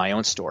 just even my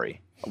own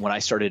story. When I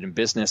started in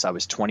business, I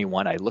was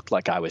 21. I looked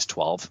like I was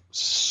 12.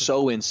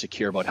 So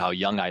insecure about how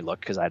young I looked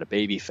because I had a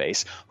baby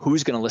face.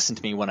 Who's going to listen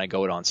to me when I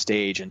go out on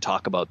stage and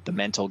talk about the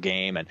mental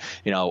game? And,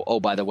 oh,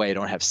 by the way, I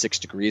don't have 6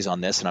 degrees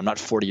on this, and I'm not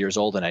 40 years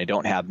old, and I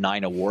don't have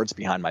 9 awards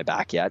behind my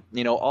back yet.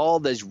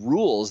 All those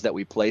rules that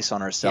we place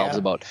on ourselves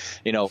about,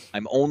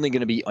 I'm only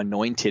going to be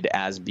anointed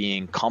as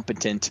being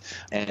competent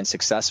and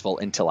successful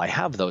until I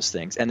have those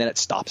things. And then it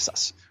stops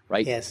us,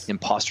 right? Yes.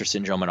 Imposter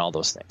syndrome and all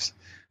those things.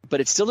 But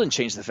it still didn't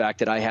change the fact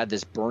that I had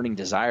this burning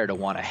desire to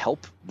want to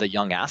help the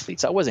young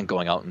athletes. I wasn't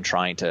going out and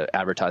trying to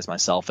advertise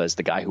myself as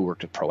the guy who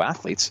worked with pro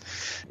athletes,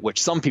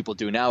 which some people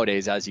do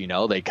nowadays. As you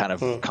know, they kind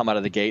of come out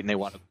of the gate and they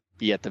want to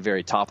be at the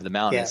very top of the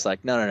mountain. Yeah. It's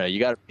like, no, you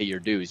got to pay your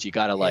dues. You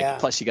got to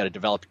plus you got to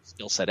develop your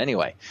skill set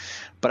anyway.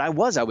 But I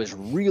was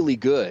really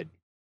good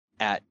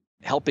at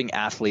helping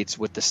athletes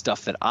with the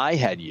stuff that I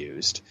had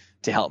used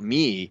to help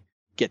me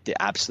get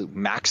the absolute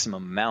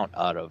maximum amount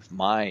out of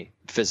my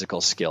physical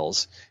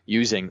skills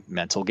using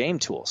mental game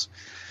tools.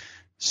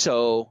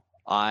 So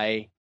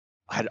I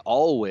had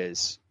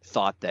always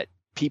thought that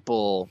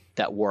people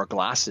that wore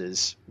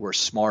glasses were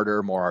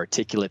smarter, more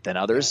articulate than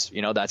others.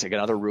 That's like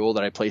another rule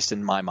that I placed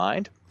in my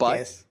mind.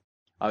 But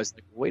I was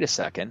like, wait a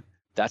second,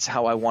 that's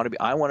how I want to be.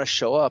 I want to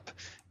show up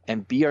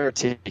and be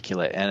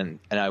articulate, and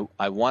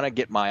I want to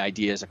get my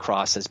ideas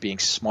across as being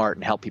smart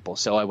and help people.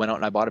 So I went out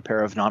and I bought a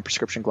pair of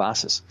non-prescription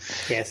glasses.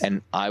 Yes.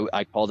 And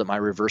I called it my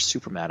reverse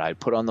Superman. I'd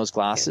put on those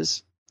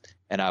glasses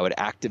and I would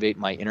activate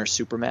my inner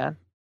Superman.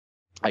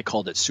 I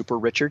called it Super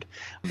Richard.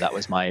 That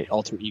was my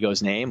alter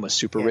ego's name, was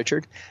Super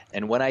Richard.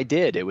 And when I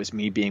did, it was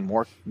me being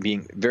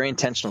very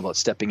intentional about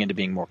stepping into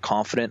being more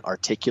confident,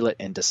 articulate,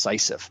 and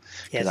decisive.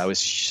 Because I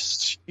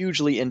was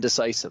hugely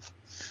indecisive.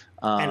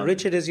 And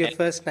Richard is your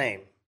first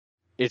name?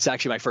 It's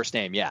actually my first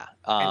name, yeah.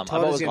 And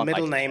Todd is your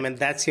middle name, and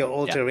that's your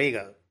alter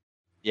ego.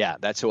 Yeah,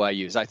 that's who I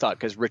use. I thought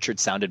because Richard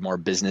sounded more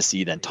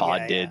businessy than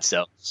Todd did,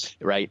 so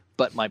right.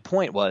 But my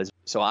point was,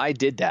 so I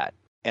did that,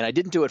 and I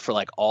didn't do it for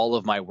like all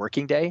of my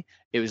working day.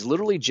 It was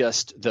literally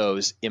just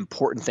those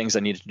important things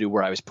I needed to do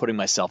where I was putting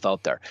myself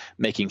out there,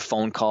 making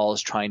phone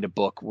calls, trying to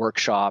book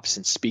workshops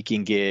and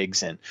speaking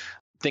gigs and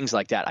things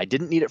like that. I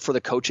didn't need it for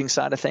the coaching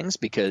side of things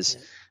because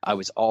I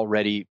was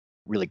already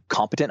really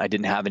competent. I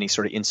didn't have any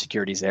sort of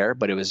insecurities there,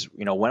 but it was,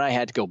 when I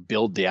had to go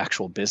build the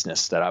actual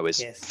business that I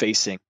was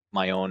facing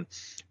my own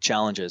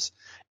challenges.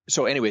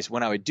 So anyways,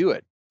 when I would do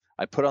it,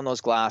 I put on those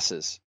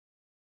glasses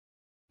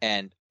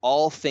and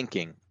all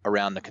thinking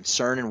around the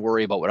concern and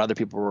worry about what other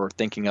people were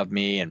thinking of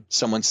me and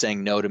someone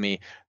saying no to me,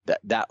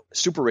 that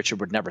Super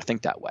Richard would never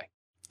think that way.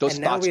 Those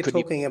and now we're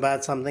talking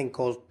about something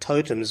called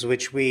totems,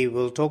 which we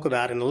will talk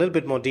about in a little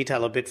bit more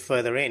detail a bit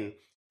further in.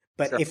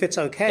 But if it's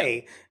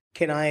okay,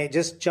 can I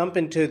just jump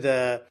into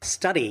the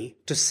study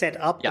to set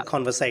up the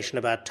conversation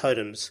about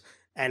totems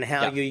and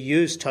how you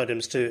use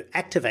totems to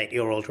activate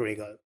your alter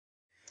ego?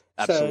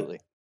 Absolutely.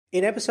 So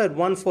in episode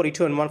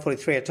 142 and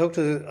 143, I talked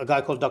to a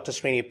guy called Dr.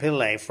 Srini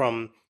Pillai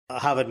from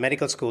Harvard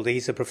Medical School.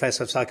 He's a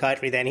professor of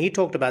psychiatry there, and he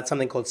talked about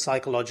something called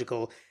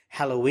psychological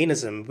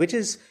Halloweenism, which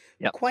is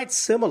quite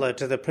similar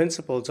to the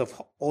principles of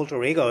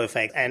alter ego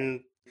effect.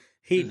 And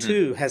he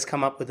too has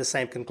come up with the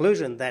same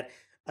conclusion that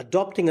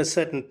adopting a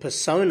certain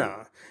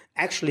persona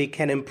actually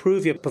can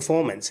improve your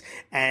performance.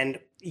 And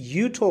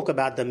you talk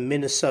about the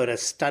Minnesota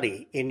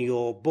study in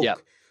your book. Yep.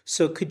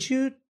 So could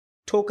you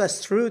talk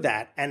us through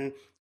that and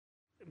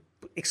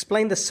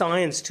explain the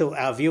science to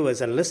our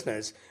viewers and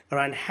listeners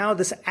around how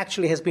this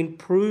actually has been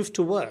proved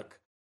to work?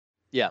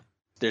 Yeah.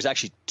 There's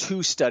actually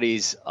two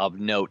studies of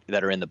note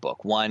that are in the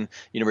book. One,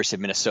 University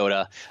of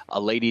Minnesota,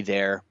 a lady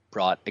there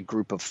brought a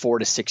group of 4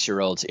 to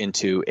 6-year-olds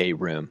into a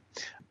room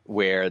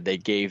where they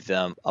gave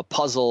them a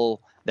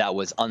puzzle that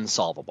was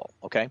unsolvable,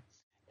 okay?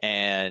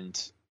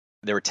 And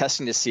they were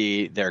testing to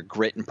see their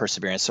grit and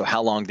perseverance, so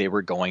how long they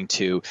were going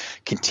to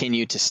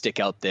continue to stick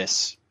out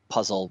this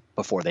puzzle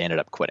before they ended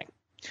up quitting.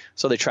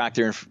 So they tracked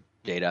their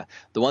data.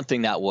 The one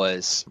thing that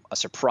was a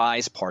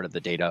surprise part of the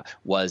data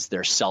was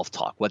their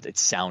self-talk, what it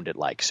sounded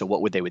like. So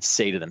what they would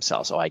say to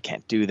themselves? Oh, I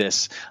can't do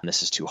this.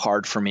 This is too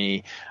hard for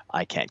me.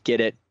 I can't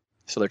get it.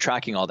 So they're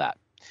tracking all that.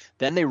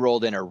 Then they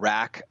rolled in a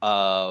rack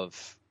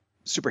of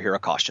superhero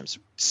costumes,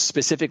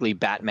 specifically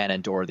Batman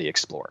and Dora the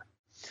Explorer.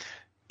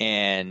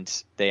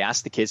 And they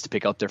asked the kids to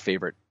pick out their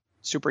favorite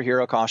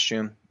superhero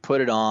costume, put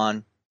it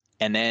on,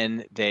 and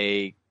then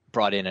they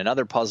brought in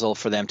another puzzle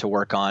for them to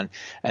work on.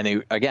 And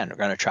they, again, are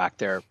going to track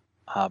their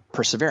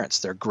perseverance,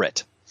 their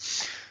grit.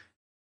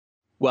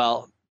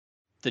 Well,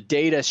 the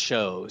data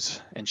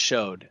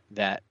showed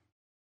that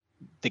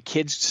the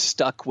kids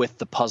stuck with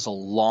the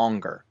puzzle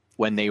longer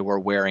when they were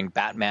wearing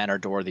Batman or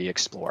Dora the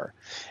Explorer.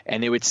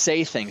 And they would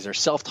say things, their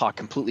self-talk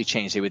completely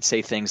changed. They would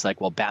say things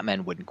like, well,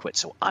 Batman wouldn't quit,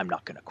 so I'm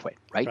not going to quit,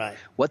 right?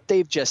 What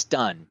they've just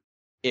done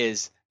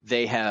is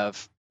they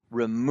have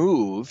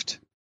removed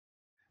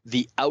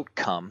the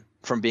outcome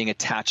from being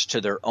attached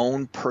to their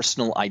own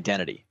personal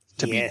identity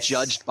to be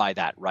judged by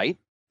that, right?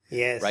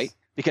 Yes. Right?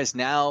 Because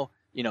now,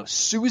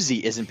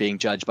 Susie isn't being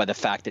judged by the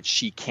fact that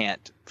she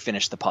can't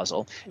finish the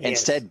puzzle.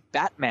 Instead,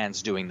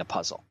 Batman's doing the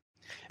puzzle.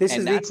 This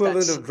is the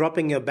equivalent of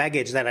dropping your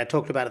baggage that I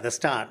talked about at the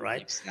start,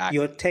 right? Exactly.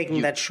 You're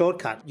taking that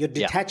shortcut. You're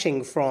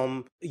detaching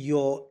from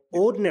your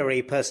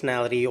ordinary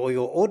personality or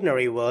your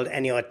ordinary world,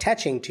 and you're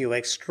attaching to your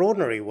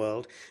extraordinary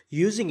world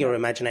using your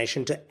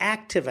imagination to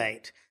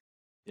activate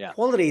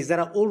qualities that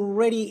are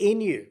already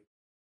in you.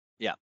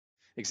 Yeah,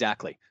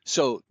 exactly.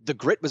 So the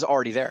grit was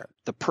already there.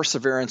 The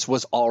perseverance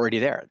was already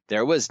there.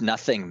 There was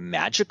nothing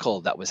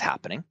magical that was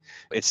happening.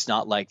 It's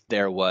not like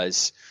there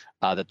was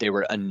that they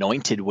were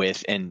anointed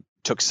with and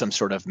took some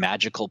sort of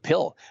magical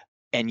pill.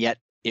 And yet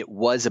it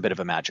was a bit of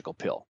a magical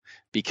pill,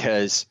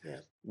 because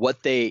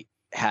what they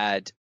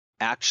had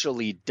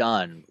actually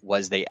done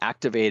was they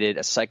activated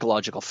a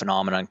psychological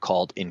phenomenon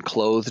called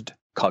enclothed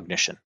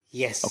cognition.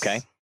 Yes.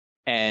 Okay.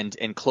 And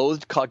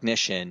enclothed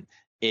cognition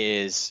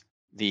is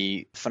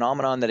the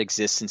phenomenon that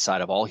exists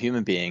inside of all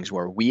human beings,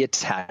 where we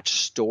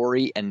attach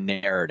story and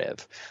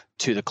narrative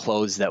to the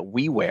clothes that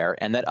we wear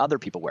and that other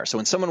people wear. So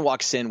when someone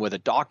walks in with a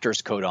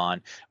doctor's coat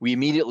on, we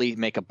immediately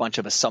make a bunch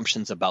of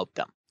assumptions about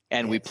them.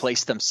 And we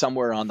place them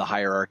somewhere on the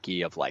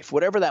hierarchy of life,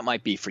 whatever that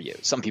might be for you.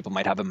 Some people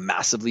might have a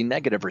massively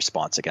negative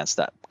response against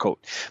that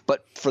coat.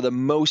 But for the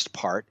most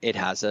part, it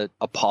has a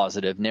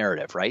positive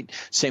narrative, right?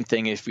 Same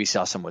thing if we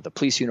saw someone with a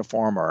police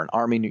uniform or an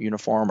army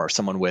uniform or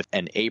someone with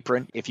an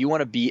apron. If you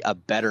want to be a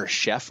better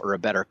chef or a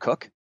better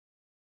cook,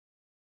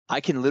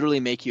 I can literally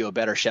make you a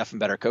better chef and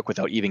better cook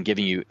without even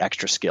giving you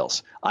extra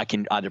skills. I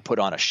can either put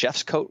on a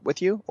chef's coat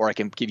with you, or I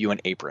can give you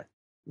an apron.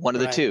 One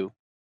of the two,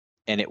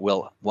 and it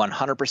will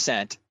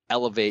 100%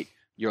 elevate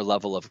your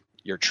level of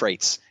your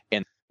traits.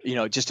 And,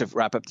 just to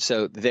wrap up,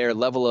 so their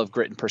level of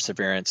grit and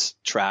perseverance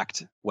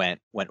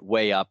went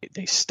way up.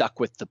 They stuck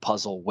with the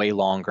puzzle way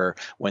longer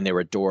when they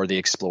were Dora the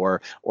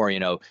Explorer, or,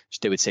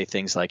 they would say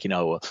things like,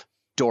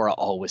 Dora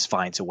always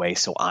finds a way,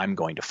 so I'm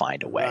going to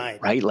find a way,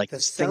 right? Like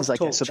things like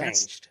that. So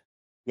changed.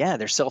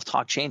 Their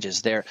self-talk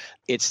changes.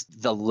 It's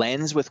the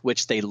lens with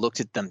which they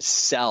looked at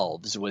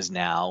themselves was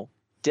now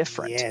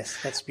different.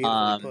 Yes, that's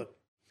beautifully put.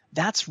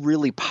 That's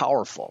really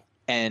powerful.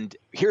 And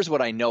here's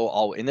what I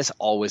know, and this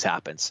always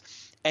happens.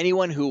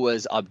 Anyone who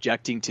was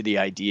objecting to the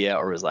idea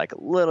or was like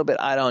a little bit,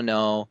 I don't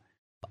know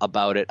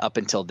about it up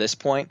until this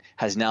point,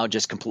 has now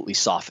just completely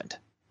softened.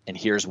 And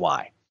here's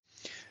why.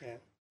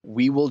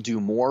 We will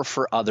do more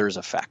for others'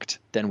 effect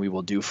than we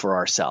will do for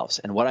ourselves.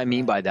 And what I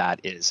mean by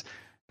that is,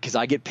 because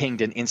I get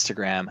pinged on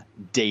Instagram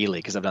daily,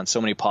 because I've done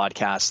so many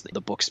podcasts,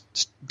 the book's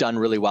done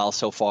really well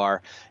so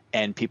far,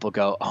 and people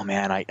go, oh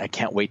man, I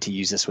can't wait to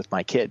use this with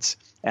my kids.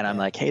 And I'm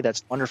like, hey,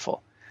 that's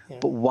wonderful.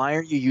 But why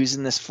aren't you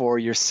using this for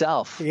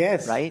yourself?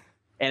 Yes. Right.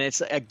 And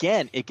it's,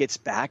 again, it gets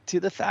back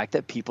to the fact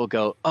that people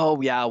go, oh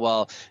yeah,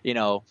 well,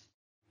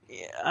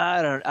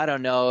 I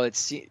don't know.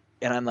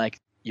 And I'm like,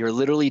 you're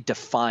literally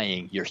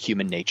defying your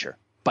human nature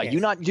by you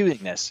not doing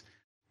this.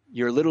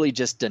 You're literally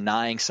just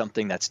denying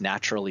something that's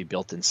naturally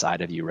built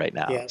inside of you right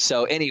now. Yeah.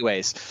 So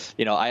anyways,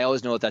 I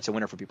always know that that's a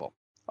winner for people.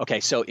 Okay.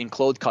 So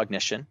enclothed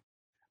cognition,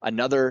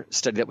 another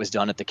study that was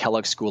done at the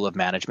Kellogg School of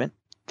Management,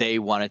 they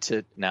wanted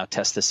to now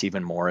test this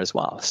even more as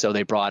well. So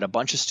they brought a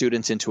bunch of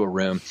students into a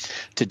room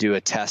to do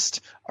a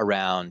test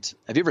around,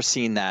 have you ever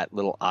seen that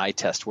little eye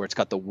test where it's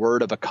got the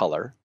word of a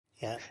color,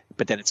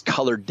 but then it's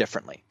colored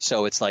differently?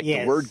 So it's like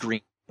the word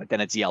green, but then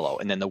it's yellow,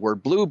 and then the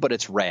word blue, but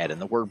it's red, and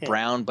the word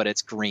brown, but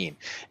it's green.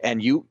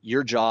 And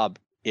your job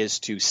is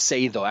to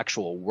say the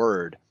actual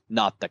word,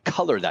 not the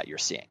color that you're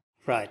seeing.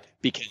 Right.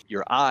 Because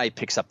your eye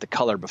picks up the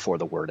color before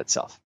the word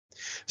itself.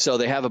 So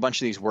they have a bunch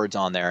of these words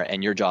on there,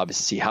 and your job is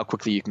to see how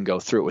quickly you can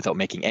go through it without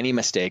making any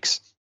mistakes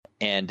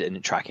and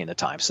tracking the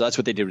time. So that's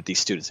what they did with these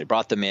students. They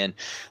brought them in,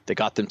 they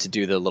got them to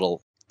do the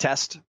little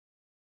test,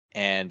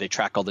 and they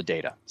track all the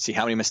data, see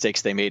how many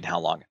mistakes they made and how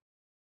long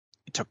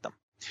it took them.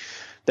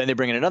 Then they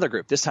bring in another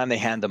group. This time they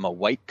hand them a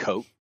white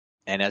coat,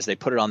 and as they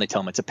put it on, they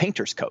tell them it's a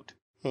painter's coat.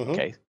 Mm-hmm.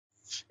 Okay.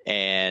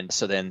 And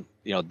so then,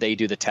 they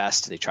do the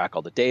test, they track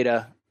all the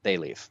data, they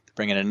leave.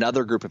 Bring in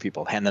another group of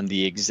people, hand them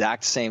the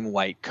exact same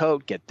white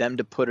coat, get them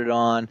to put it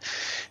on,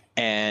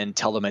 and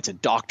tell them it's a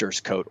doctor's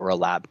coat or a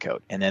lab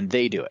coat, and then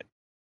they do it.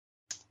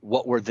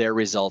 What were their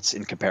results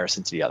in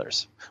comparison to the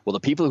others? Well,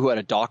 the people who had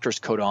a doctor's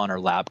coat on or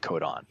lab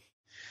coat on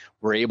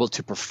were able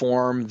to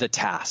perform the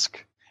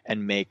task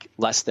and make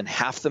less than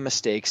half the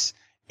mistakes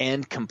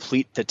and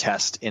complete the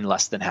test in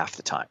less than half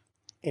the time.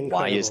 Incredible.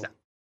 Why is that?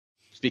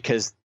 It's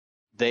because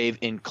they've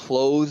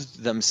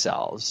enclosed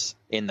themselves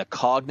in the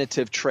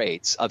cognitive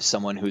traits of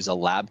someone who's a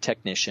lab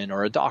technician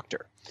or a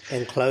doctor.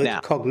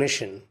 Enclosed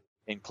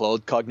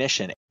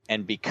cognition.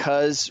 And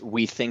because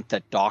we think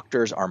that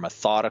doctors are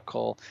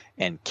methodical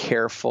and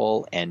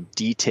careful and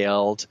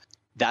detailed,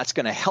 that's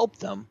going to help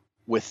them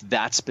with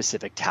that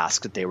specific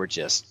task that they were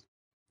just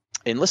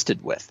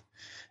enlisted with.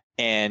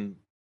 And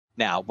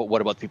now, but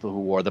what about the people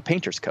who wore the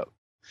painter's coat?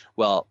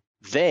 Well,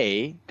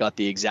 they got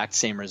the exact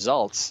same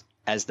results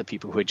as the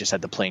people who had just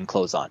had the plain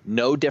clothes on.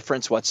 No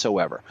difference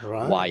whatsoever.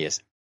 Right. Why is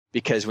it?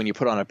 Because when you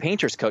put on a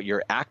painter's coat,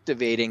 you're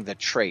activating the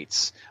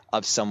traits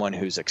of someone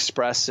who's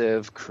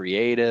expressive,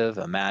 creative,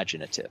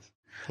 imaginative.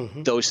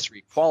 Mm-hmm. Those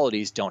three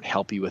qualities don't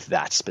help you with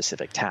that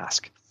specific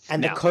task.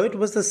 And now, the coat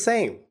was the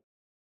same.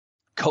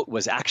 Coat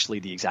was actually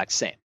the exact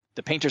same.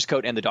 The painter's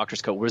coat and the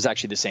doctor's coat was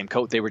actually the same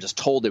coat. They were just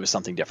told it was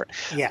something different.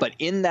 Yeah. But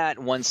in that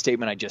one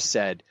statement I just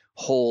said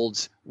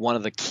holds one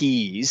of the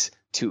keys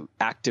to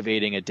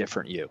activating a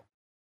different you.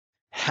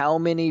 How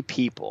many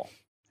people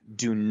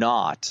do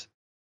not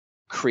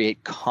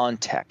create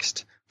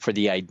context for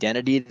the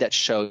identity that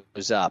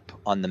shows up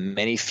on the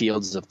many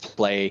fields of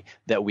play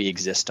that we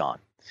exist on?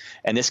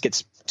 And this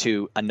gets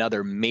to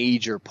another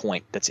major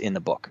point that's in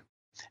the book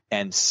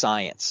and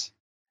science.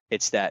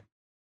 It's that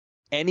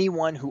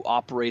anyone who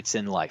operates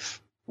in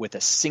life with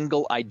a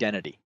single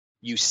identity,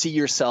 you see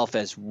yourself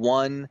as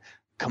one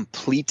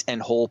complete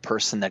and whole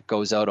person that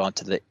goes out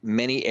onto the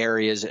many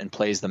areas and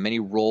plays the many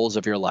roles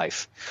of your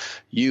life.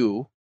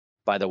 You,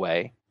 by the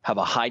way, have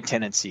a high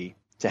tendency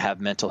to have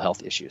mental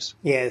health issues.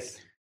 Yes.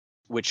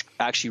 Which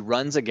actually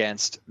runs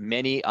against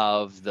many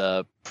of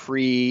the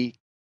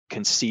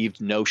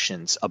preconceived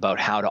notions about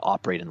how to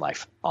operate in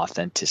life.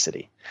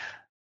 Authenticity.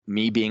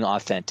 Me being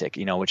authentic,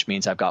 which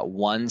means I've got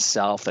one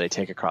self that I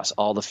take across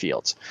all the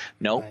fields.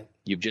 No, right.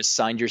 You've just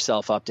signed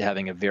yourself up to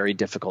having a very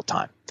difficult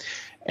time.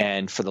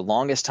 And for the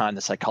longest time,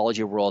 the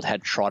psychology world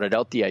had trotted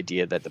out the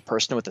idea that the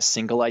person with a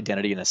single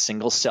identity and a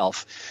single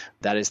self,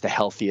 that is the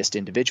healthiest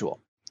individual.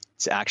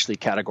 It's actually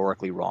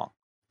categorically wrong.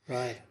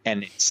 Right.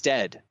 And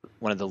instead,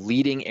 one of the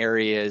leading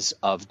areas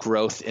of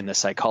growth in the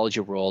psychology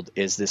world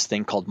is this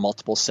thing called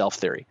multiple self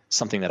theory,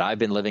 something that I've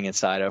been living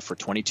inside of for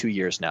 22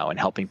 years now and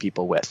helping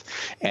people with.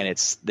 And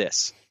it's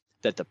this,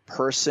 that the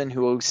person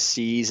who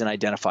sees and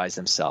identifies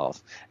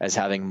themselves as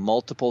having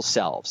multiple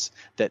selves,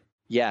 that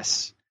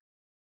yes,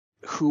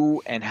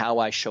 who and how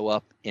I show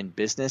up in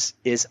business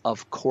is,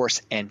 of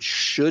course, and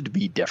should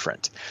be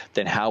different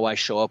than how I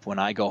show up when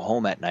I go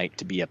home at night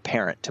to be a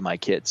parent to my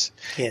kids.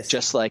 Yes.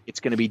 Just like it's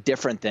going to be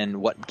different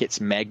than what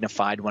gets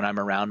magnified when I'm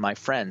around my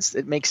friends.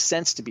 It makes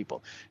sense to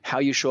people. How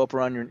you show up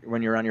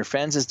when you're around your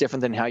friends is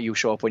different than how you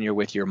show up when you're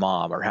with your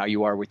mom, or how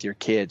you are with your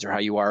kids, or how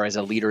you are as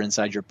a leader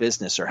inside your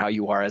business, or how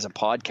you are as a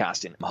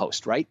podcasting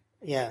host, right?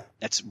 Yeah.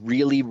 That's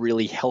really,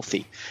 really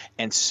healthy.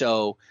 And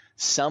so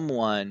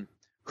someone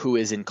who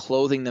is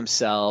enclothing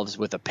themselves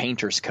with a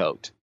painter's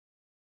coat,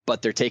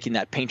 but they're taking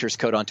that painter's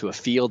coat onto a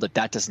field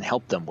that doesn't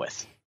help them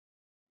with.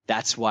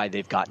 That's why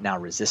they've got now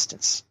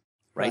resistance,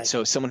 right?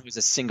 So someone who's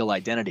a single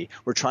identity,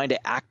 we're trying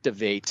to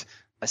activate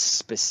a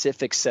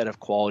specific set of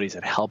qualities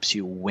that helps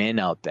you win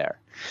out there,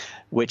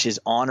 which is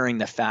honoring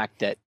the fact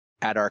that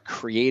at our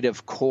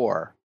creative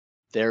core,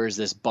 there is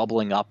this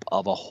bubbling up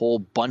of a whole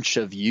bunch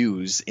of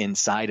yous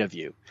inside of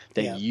you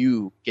that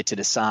you get to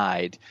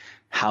decide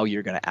how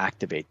you're going to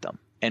activate them.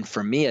 And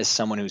for me, as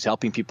someone who's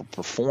helping people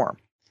perform,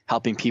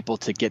 helping people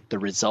to get the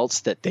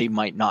results that they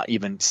might not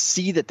even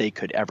see that they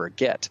could ever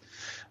get,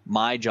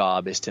 my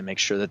job is to make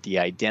sure that the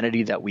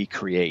identity that we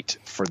create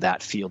for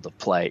that field of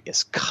play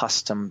is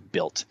custom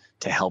built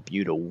to help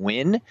you to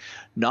win,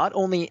 not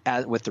only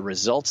with the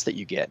results that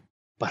you get,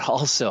 but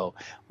also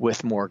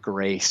with more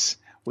grace,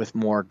 with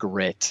more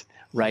grit,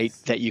 right?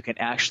 That you can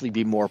actually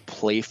be more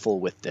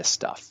playful with this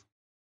stuff.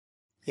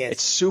 Yes.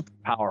 It's super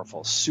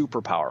powerful, super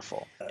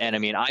powerful. And I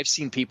mean, I've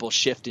seen people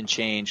shift and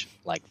change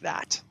like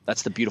that.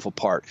 That's the beautiful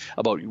part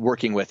about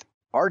working with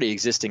already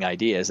existing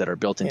ideas that are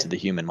built into the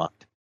human mind.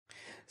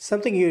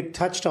 Something you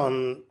touched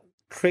on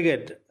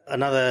triggered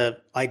another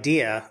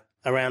idea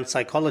around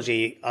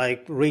psychology.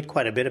 I read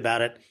quite a bit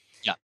about it.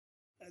 Yeah.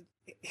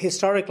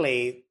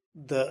 Historically,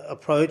 the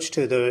approach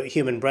to the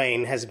human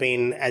brain has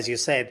been, as you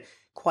said,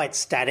 quite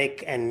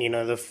static. And,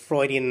 the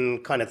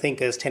Freudian kind of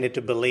thinkers tended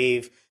to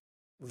believe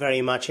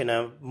very much in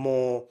a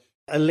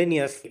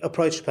linear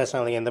approach to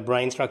personality and the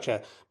brain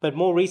structure. But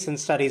more recent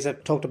studies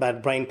have talked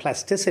about brain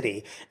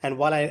plasticity. And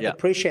while I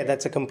appreciate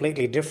that's a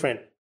completely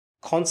different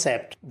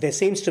concept, there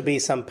seems to be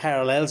some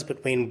parallels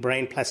between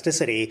brain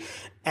plasticity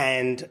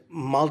and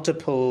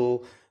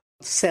multiple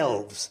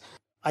selves.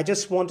 I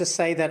just want to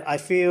say that I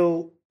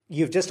feel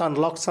you've just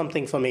unlocked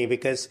something for me,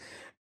 because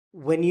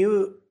when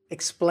you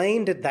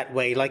explained it that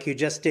way, like you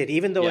just did,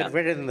 even though I'd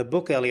read it in the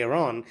book earlier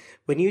on,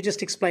 when you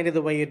just explained it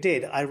the way you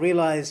did, I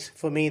realized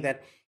for me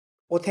that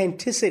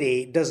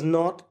authenticity does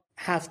not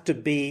have to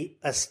be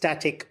a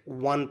static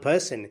one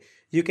person.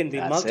 You can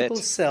be multiple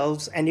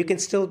selves and you can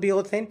still be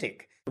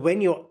authentic. When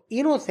you're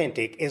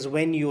inauthentic is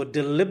when you're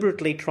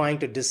deliberately trying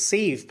to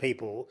deceive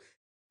people,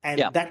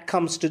 and that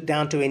comes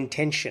down to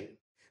intention.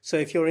 So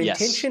if your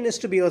intention is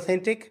to be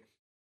authentic,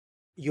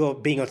 you're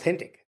being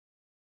authentic.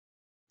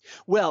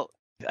 Well,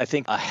 I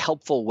think a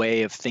helpful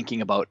way of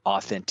thinking about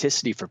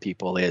authenticity for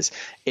people is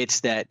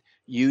it's that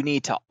you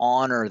need to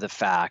honor the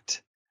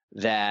fact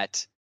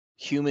that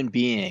human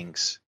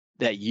beings,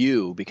 that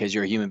you, because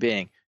you're a human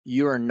being,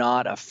 you're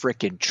not a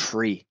frickin'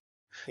 tree.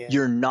 Yeah.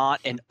 You're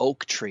not an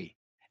oak tree.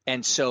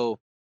 And so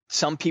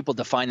some people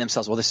define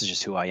themselves, well, this is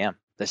just who I am.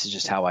 This is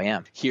just how I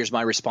am. Here's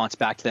my response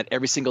back to that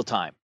every single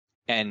time.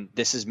 And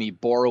this is me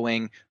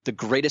borrowing the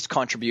greatest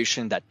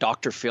contribution that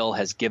Dr. Phil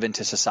has given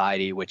to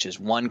society, which is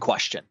one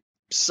question.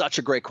 Such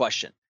a great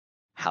question.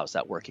 How's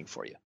that working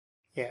for you?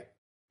 Yeah.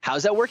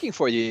 How's that working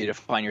for you to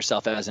define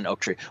yourself as an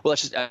oak tree? Well,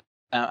 that's just,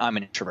 I'm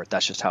an introvert.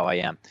 That's just how I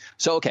am.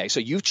 So, okay. So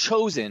you've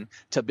chosen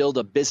to build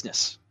a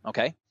business.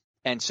 Okay.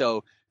 And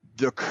so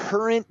the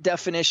current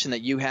definition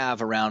that you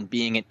have around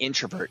being an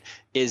introvert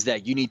is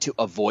that you need to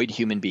avoid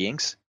human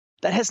beings.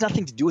 That has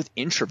nothing to do with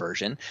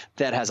introversion.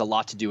 That has a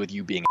lot to do with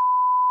you being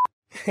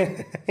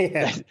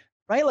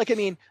Right? Like, I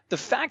mean, the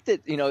fact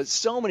that,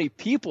 so many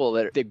people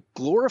that they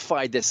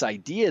glorified this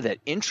idea that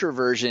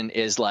introversion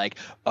is like,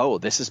 oh,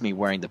 this is me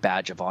wearing the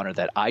badge of honor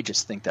that I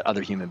just think that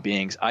other human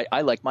beings,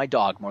 I like my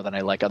dog more than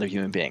I like other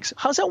human beings.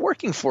 How's that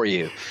working for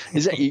you?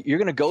 Is that you're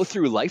going to go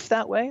through life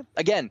that way?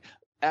 Again,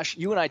 Ash,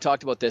 you and I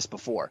talked about this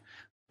before.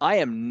 I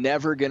am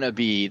never going to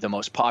be the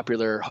most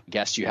popular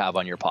guest you have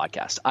on your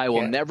podcast. I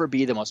will never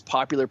be the most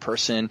popular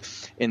person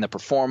in the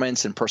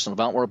performance and personal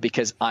development world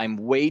because I'm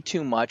way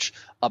too much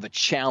of a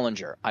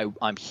challenger.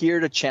 I'm here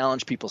to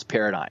challenge people's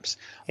paradigms.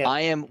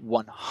 I am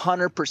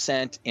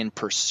 100% in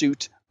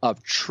pursuit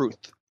of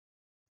truth.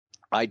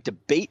 I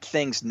debate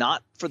things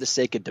not for the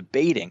sake of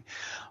debating.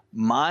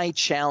 My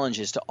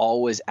challenge is to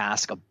always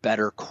ask a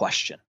better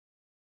question,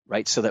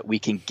 right? So that we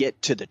can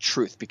get to the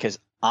truth, because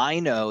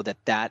I know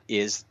that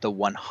is the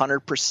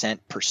 100%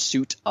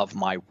 pursuit of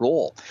my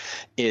role,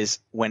 is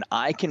when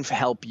I can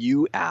help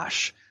you,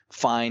 Ash,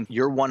 find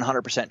your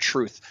 100%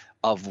 truth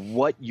of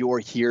what you're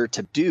here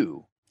to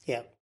do.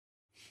 Yeah.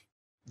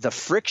 The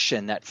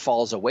friction that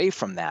falls away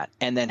from that,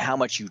 and then how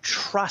much you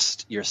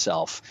trust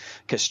yourself,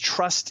 because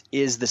trust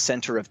is the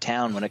center of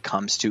town when it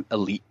comes to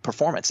elite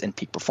performance and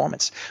peak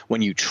performance.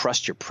 When you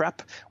trust your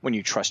prep, when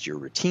you trust your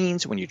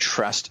routines, when you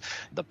trust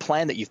the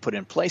plan that you've put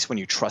in place, when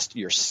you trust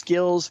your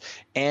skills,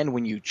 and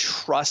when you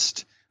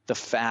trust the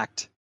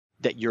fact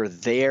that you're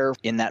there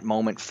in that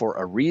moment for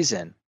a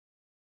reason,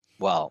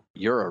 well,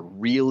 you're a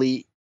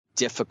really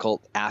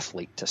difficult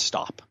athlete to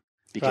stop.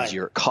 Because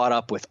you're caught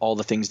up with all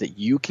the things that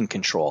you can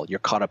control. You're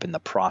caught up in the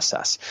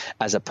process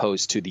as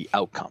opposed to the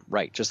outcome,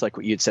 right? Just like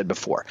what you had said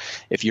before.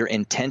 If your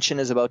intention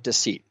is about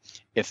deceit,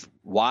 if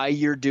why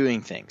you're doing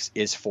things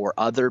is for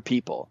other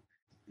people,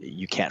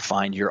 you can't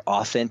find your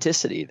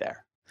authenticity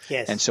there.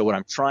 Yes. And so what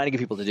I'm trying to get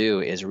people to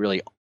do is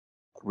really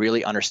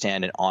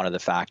understand and honor the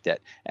fact that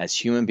as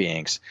human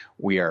beings,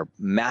 we are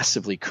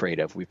massively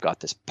creative. We've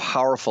got this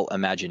powerful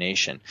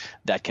imagination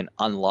that can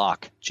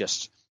unlock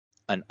just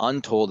an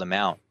untold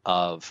amount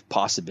of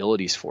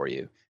possibilities for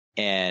you.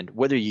 And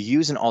whether you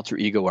use an alter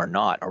ego or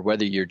not, or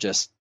whether you're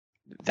just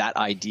that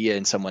idea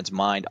in someone's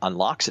mind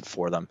unlocks it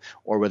for them,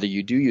 or whether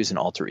you do use an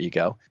alter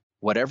ego,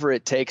 whatever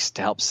it takes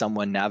to help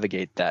someone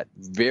navigate that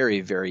very,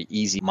 very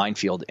easy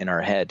minefield in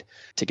our head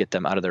to get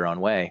them out of their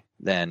own way,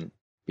 then,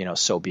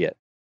 so be it.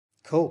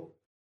 Cool.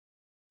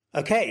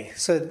 Okay.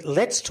 So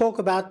let's talk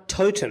about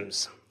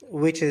totems,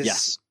 which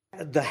is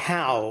the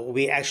how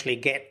we actually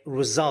get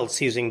results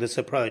using this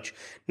approach.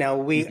 Now,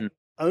 we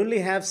only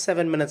have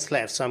 7 minutes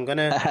left, so I'm going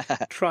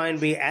to try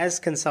and be as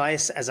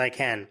concise as I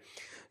can.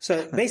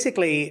 So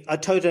basically, a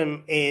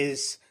totem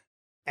is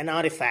an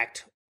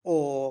artifact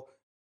or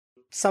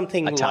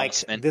something like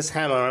this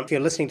hammer. If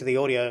you're listening to the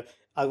audio,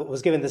 I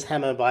was given this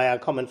hammer by our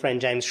common friend,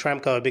 James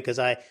Schramko, because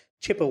I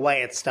chip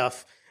away at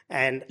stuff,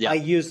 and I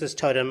use this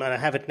totem, and I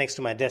have it next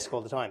to my desk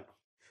all the time.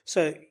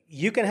 So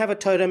you can have a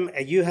totem.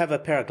 You have a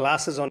pair of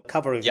glasses on the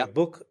cover of your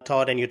book,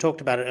 Todd, and you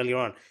talked about it earlier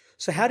on.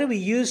 So how do we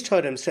use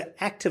totems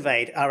to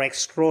activate our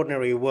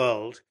extraordinary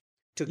world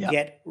to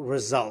get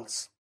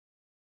results?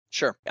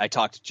 Sure. I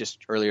talked just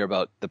earlier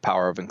about the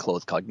power of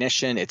enclothed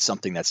cognition. It's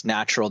something that's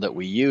natural that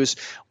we use.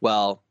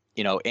 Well,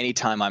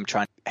 anytime I'm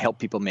trying to help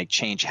people make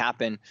change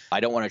happen,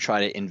 I don't want to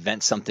try to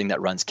invent something that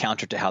runs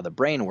counter to how the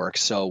brain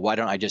works. So why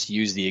don't I just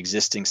use the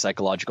existing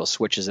psychological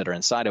switches that are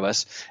inside of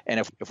us? And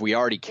if we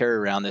already carry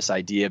around this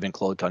idea of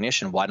enclosed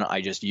cognition, why don't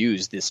I just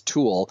use this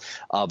tool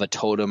of a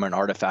totem, an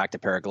artifact, a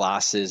pair of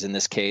glasses, in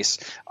this case,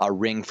 a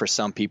ring for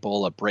some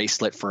people, a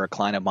bracelet for a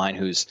client of mine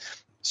who's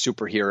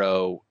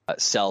superhero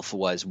self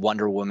was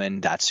Wonder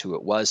Woman. That's who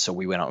it was. So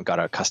we went out and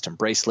got a custom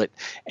bracelet.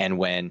 And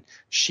when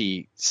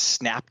she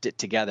snapped it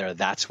together,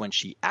 that's when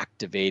she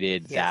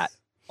activated that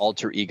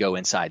alter ego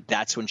inside.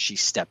 That's when she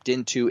stepped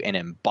into and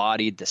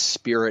embodied the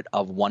spirit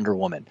of Wonder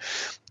Woman.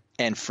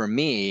 And for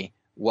me,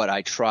 what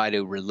I try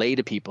to relay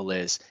to people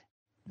is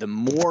the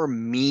more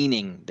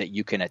meaning that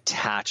you can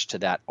attach to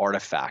that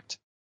artifact,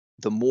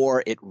 the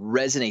more it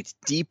resonates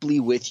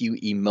deeply with you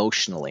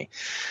emotionally.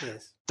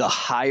 Yes. The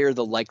higher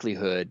the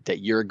likelihood that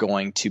you're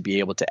going to be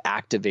able to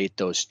activate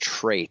those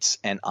traits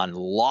and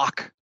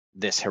unlock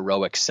this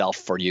heroic self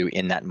for you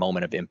in that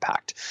moment of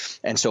impact.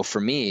 And so for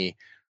me,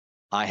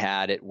 I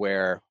had it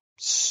where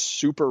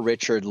Super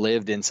Richard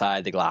lived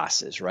inside the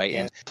glasses, right?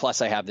 And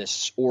plus I have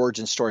this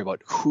origin story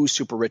about who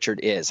Super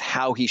Richard is,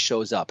 how he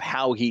shows up,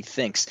 how he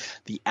thinks,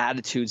 the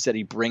attitudes that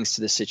he brings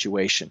to the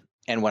situation.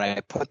 And when I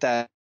put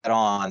that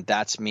on,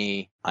 that's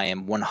me. I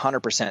am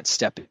 100%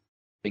 stepping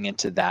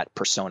into that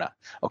persona.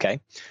 Okay.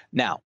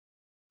 Now,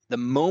 the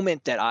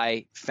moment that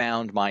I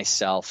found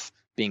myself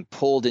being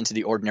pulled into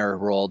the ordinary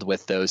world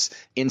with those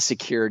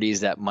insecurities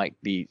that might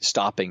be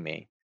stopping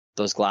me,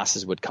 those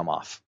glasses would come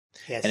off.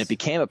 Yes. And it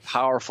became a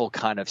powerful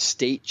kind of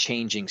state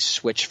changing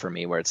switch for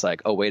me where it's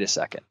like, oh, wait a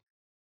second.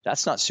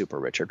 That's not Super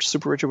Richard.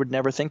 Super Richard would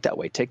never think that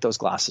way. Take those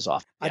glasses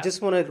off. I just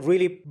want to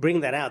really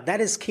bring that out. That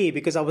is key,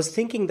 because I was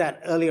thinking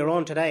that earlier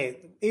on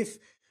today. If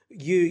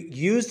you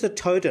use the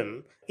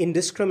totem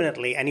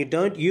indiscriminately and you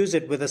don't use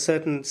it with a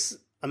certain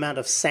amount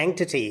of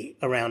sanctity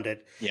around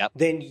it,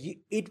 then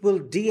it will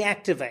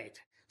deactivate.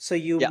 So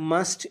you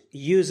must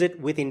use it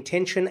with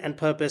intention and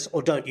purpose,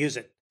 or don't use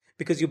it,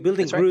 because you're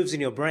building grooves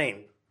in your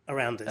brain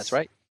around this. That's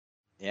right.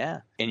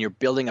 Yeah. And you're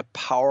building a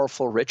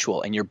powerful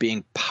ritual, and you're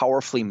being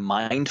powerfully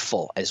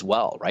mindful as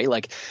well, right?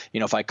 Like,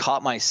 if I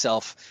caught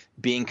myself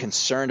being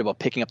concerned about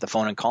picking up the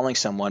phone and calling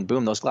someone,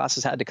 boom, those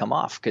glasses had to come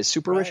off, because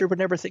Super Richard would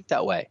never think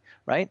that way,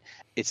 right?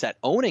 It's that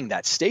owning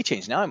that state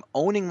change. Now I'm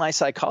owning my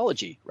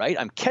psychology, right?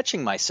 I'm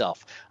catching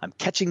myself. I'm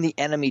catching the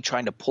enemy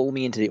trying to pull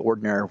me into the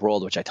ordinary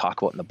world, which I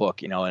talk about in the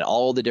book, and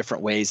all the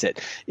different ways that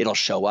it'll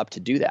show up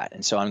to do that.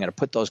 And so I'm going to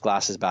put those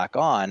glasses back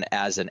on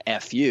as an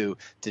FU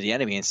to the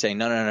enemy and say,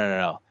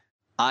 no.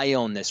 I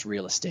own this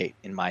real estate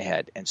in my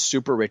head, and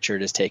Super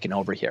Richard is taken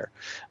over here.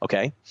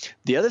 Okay.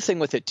 The other thing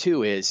with it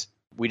too is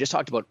we just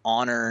talked about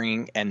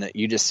honoring, and that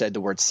you just said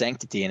the word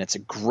sanctity, and it's a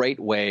great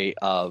way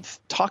of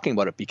talking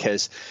about it,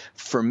 because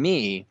for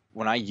me,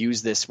 when I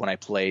used this when I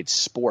played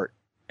sport,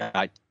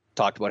 I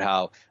talked about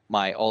how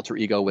my alter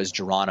ego was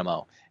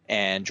Geronimo,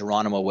 and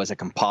Geronimo was a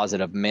composite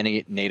of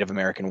many Native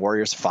American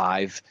warriors,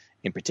 5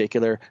 in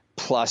particular,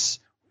 plus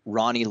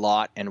Ronnie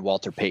Lott and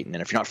Walter Payton.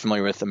 And if you're not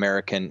familiar with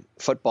American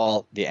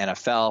football, the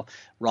NFL,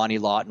 Ronnie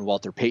Lott and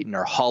Walter Payton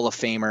are Hall of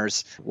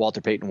Famers. Walter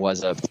Payton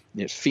was a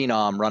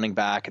phenom running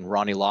back, and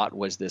Ronnie Lott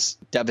was this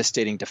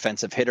devastating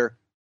defensive hitter.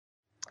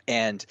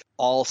 And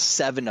all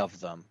 7 of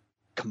them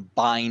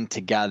combined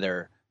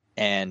together,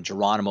 and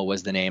Geronimo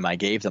was the name I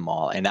gave them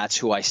all. And that's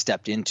who I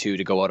stepped into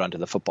to go out onto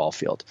the football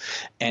field.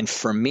 And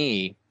for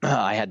me,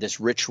 I had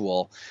this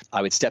ritual.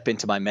 I would step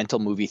into my mental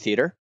movie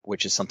theater,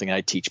 which is something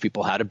I teach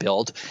people how to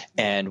build.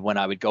 And when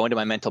I would go into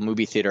my mental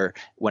movie theater,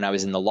 when I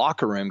was in the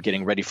locker room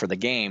getting ready for the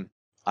game,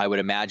 I would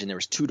imagine there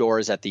was 2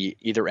 doors at the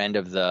either end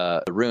of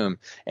the room.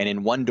 And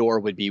in one door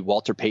would be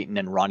Walter Payton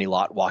and Ronnie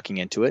Lott walking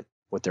into it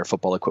with their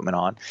football equipment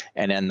on.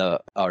 And then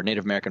our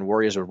Native American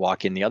warriors would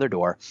walk in the other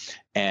door,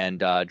 and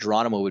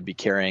Geronimo would be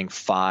carrying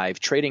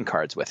 5 trading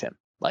cards with him,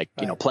 like,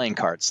 playing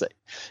cards.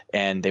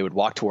 And they would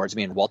walk towards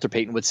me, and Walter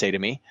Payton would say to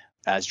me,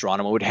 as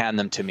Geronimo would hand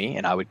them to me,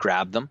 and I would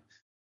grab them,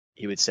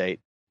 he would say,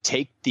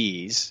 take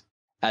these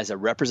as a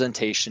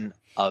representation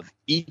of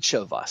each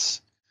of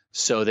us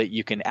so that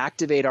you can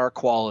activate our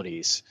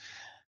qualities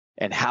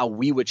and how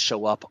we would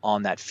show up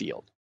on that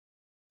field.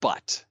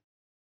 But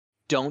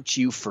don't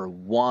you for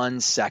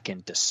 1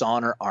 second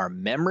dishonor our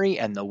memory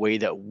and the way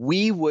that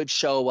we would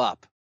show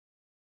up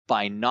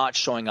by not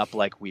showing up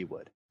like we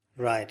would.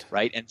 Right.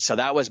 Right. And so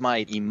that was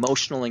my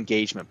emotional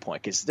engagement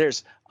point,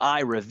 because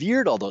I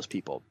revered all those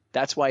people.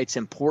 That's why it's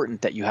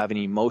important that you have an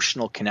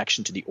emotional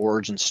connection to the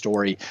origin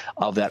story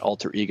of that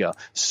alter ego,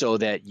 so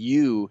that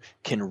you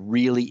can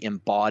really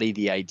embody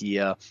the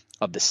idea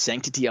of the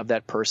sanctity of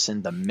that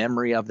person, the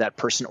memory of that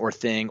person or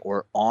thing,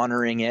 or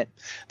honoring it.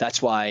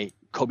 That's why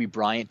Kobe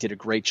Bryant did a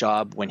great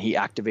job when he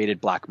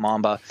activated Black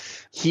Mamba.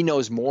 He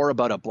knows more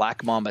about a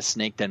Black Mamba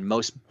snake than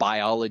most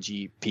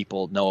biology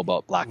people know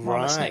about Black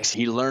Mamba snakes.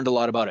 He learned a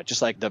lot about it.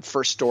 Just like the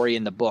first story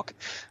in the book,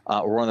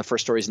 or one of the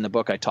first stories in the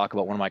book, I talk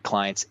about one of my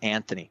clients,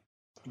 Anthony,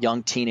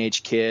 young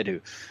teenage kid who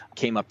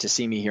came up to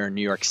see me here in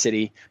New York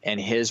City, and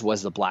his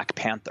was the Black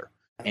Panther.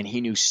 And he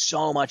knew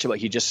so much about,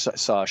 he just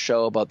saw a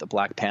show about the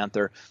Black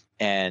Panther,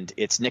 and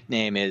its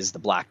nickname is the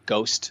Black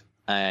Ghost.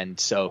 And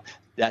so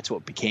that's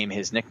what became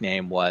his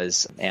nickname,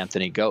 was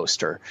Anthony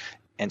Ghost.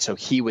 And so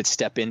he would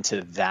step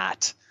into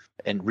that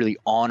and really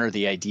honor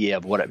the idea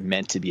of what it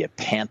meant to be a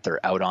panther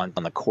out on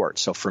the court.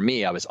 So for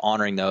me, I was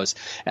honoring those,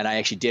 and I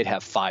actually did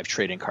have 5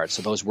 trading cards.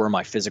 So those were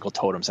my physical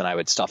totems, and I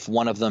would stuff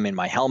one of them in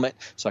my helmet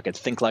so I could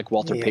think like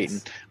Walter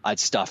Payton. I'd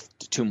stuff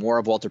 2 more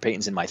of Walter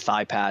Payton's in my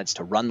thigh pads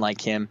to run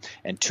like him,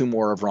 and 2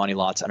 more of Ronnie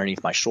Lott's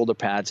underneath my shoulder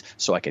pads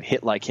so I could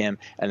hit like him.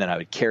 And then I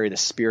would carry the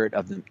spirit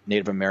of the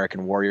Native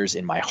American warriors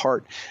in my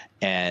heart,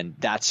 and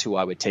that's who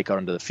I would take out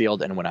onto the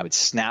field. And when I would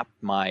snap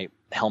my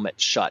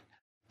helmet shut,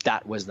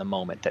 that was the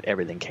moment that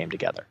everything came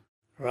together.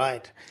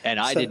 Right. And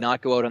I did not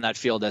go out on that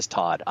field as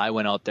Todd. I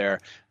went out there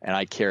and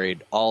I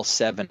carried all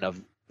 7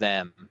 of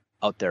them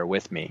out there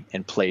with me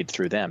and played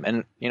through them.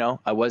 And,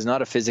 I was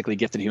not a physically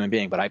gifted human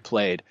being, but I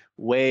played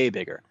way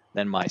bigger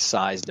than my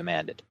size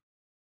demanded.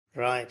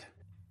 Right.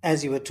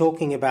 As you were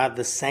talking about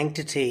the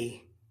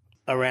sanctity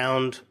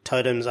around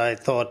totems, I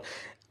thought,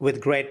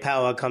 with great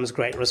power comes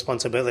great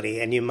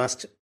responsibility, and you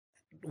must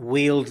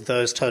wield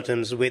those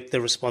totems with the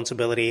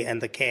responsibility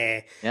and the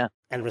care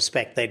and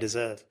respect they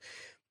deserve.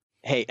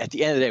 Hey, at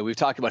the end of the day, we've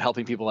talked about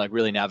helping people like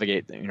really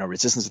navigate,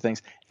 resistance to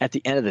things. At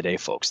the end of the day,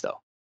 folks, though,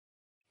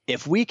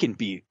 if we can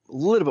be a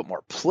little bit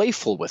more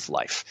playful with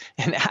life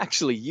and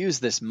actually use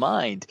this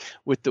mind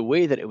with the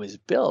way that it was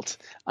built,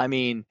 I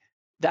mean,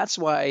 that's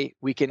why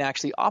we can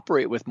actually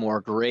operate with more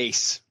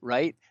grace,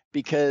 right?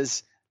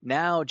 Because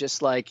now,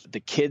 just like the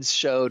kids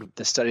showed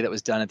the study that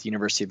was done at the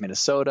University of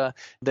Minnesota,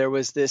 there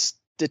was this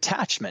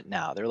detachment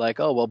now. They're like,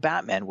 oh, well,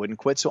 Batman wouldn't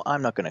quit, so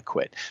I'm not going to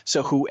quit.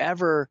 So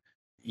whoever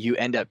you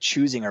end up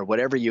choosing, or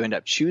whatever you end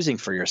up choosing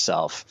for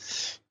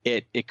yourself,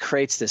 it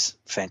creates this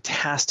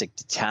fantastic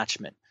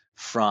detachment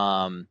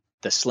from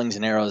the slings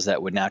and arrows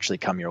that would naturally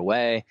come your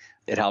way.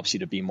 It helps you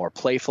to be more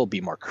playful,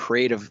 be more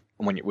creative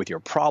with your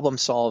problem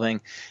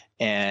solving.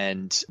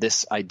 And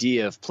this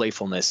idea of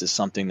playfulness is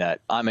something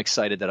that I'm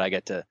excited that I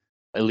get to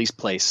at least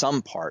play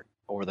some part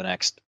over the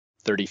next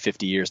 30,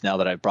 50 years now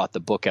that I've brought the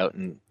book out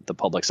in the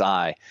public's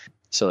eye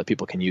so that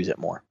people can use it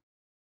more.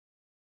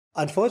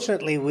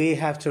 Unfortunately, we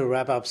have to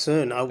wrap up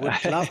soon. I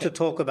would love to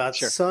talk about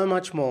Sure. so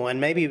much more, and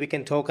maybe we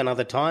can talk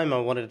another time. I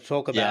wanted to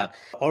talk about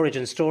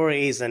origin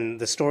stories and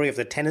the story of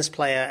the tennis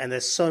player, and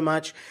there's so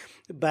much.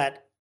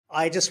 But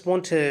I just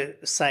want to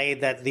say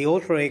that the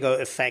Alter Ego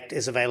Effect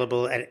is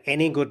available at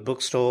any good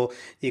bookstore.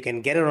 You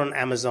can get it on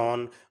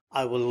Amazon.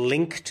 I will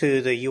link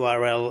to the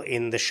URL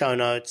in the show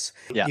notes.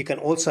 Yeah. You can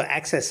also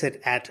access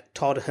it at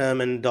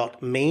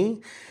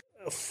toddherman.me /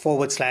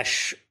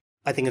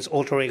 I think it's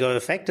Alter Ego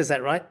Effect. Is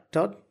that right,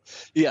 Todd?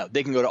 Yeah,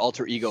 they can go to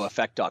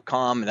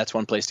alteregoeffect.com, and that's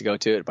one place to go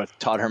to it. But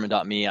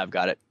toddherman.me, I've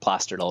got it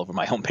plastered all over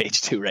my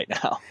homepage too right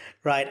now.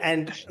 Right.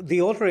 And the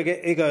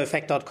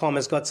alteregoeffect.com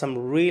has got some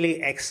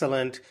really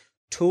excellent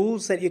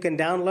tools that you can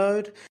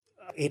download.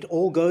 It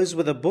all goes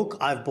with a book.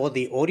 I've bought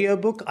the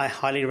audiobook. I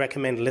highly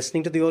recommend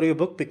listening to the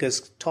audiobook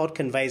because Todd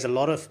conveys a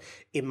lot of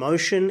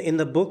emotion in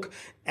the book.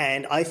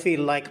 And I feel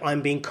like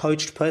I'm being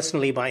coached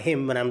personally by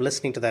him when I'm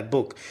listening to that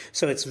book.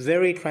 So it's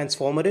very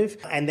transformative.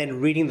 And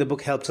then reading the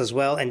book helps as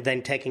well. And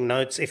then taking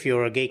notes, if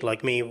you're a geek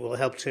like me, will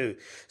help too.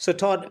 So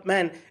Todd,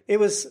 man, it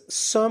was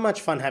so much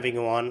fun having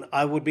you on.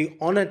 I would be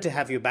honored to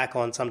have you back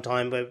on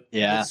sometime. But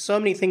there's so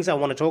many things I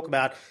want to talk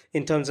about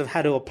in terms of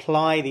how to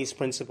apply these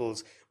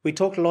principles. We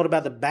talked a lot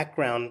about the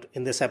background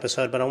in this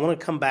episode, but I want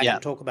to come back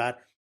and talk about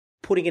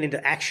putting it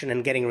into action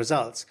and getting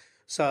results.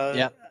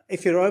 So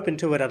if you're open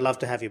to it, I'd love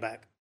to have you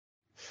back.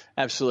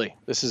 Absolutely.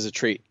 This is a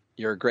treat.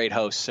 You're a great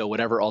host. So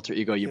whatever alter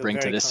ego you bring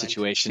to this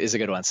situation is a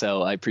good one.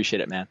 So I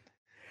appreciate it, man.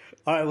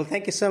 All right. Well,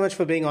 thank you so much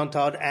for being on,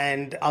 Todd.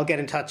 And I'll get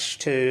in touch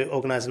to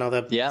organize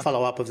another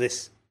follow-up of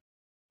this.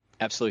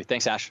 Absolutely.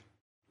 Thanks, Ash.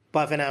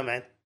 Bye for now,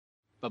 man.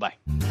 Bye-bye.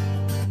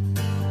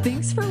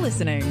 Thanks for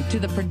listening to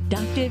the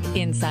Productive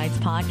Insights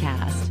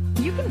Podcast.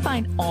 You can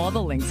find all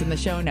the links in the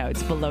show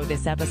notes below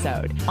this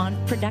episode on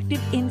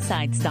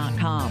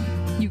productiveinsights.com.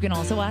 You can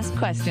also ask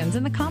questions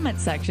in the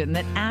comments section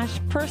that Ash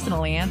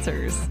personally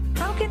answers.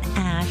 How can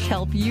Ash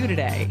help you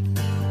today?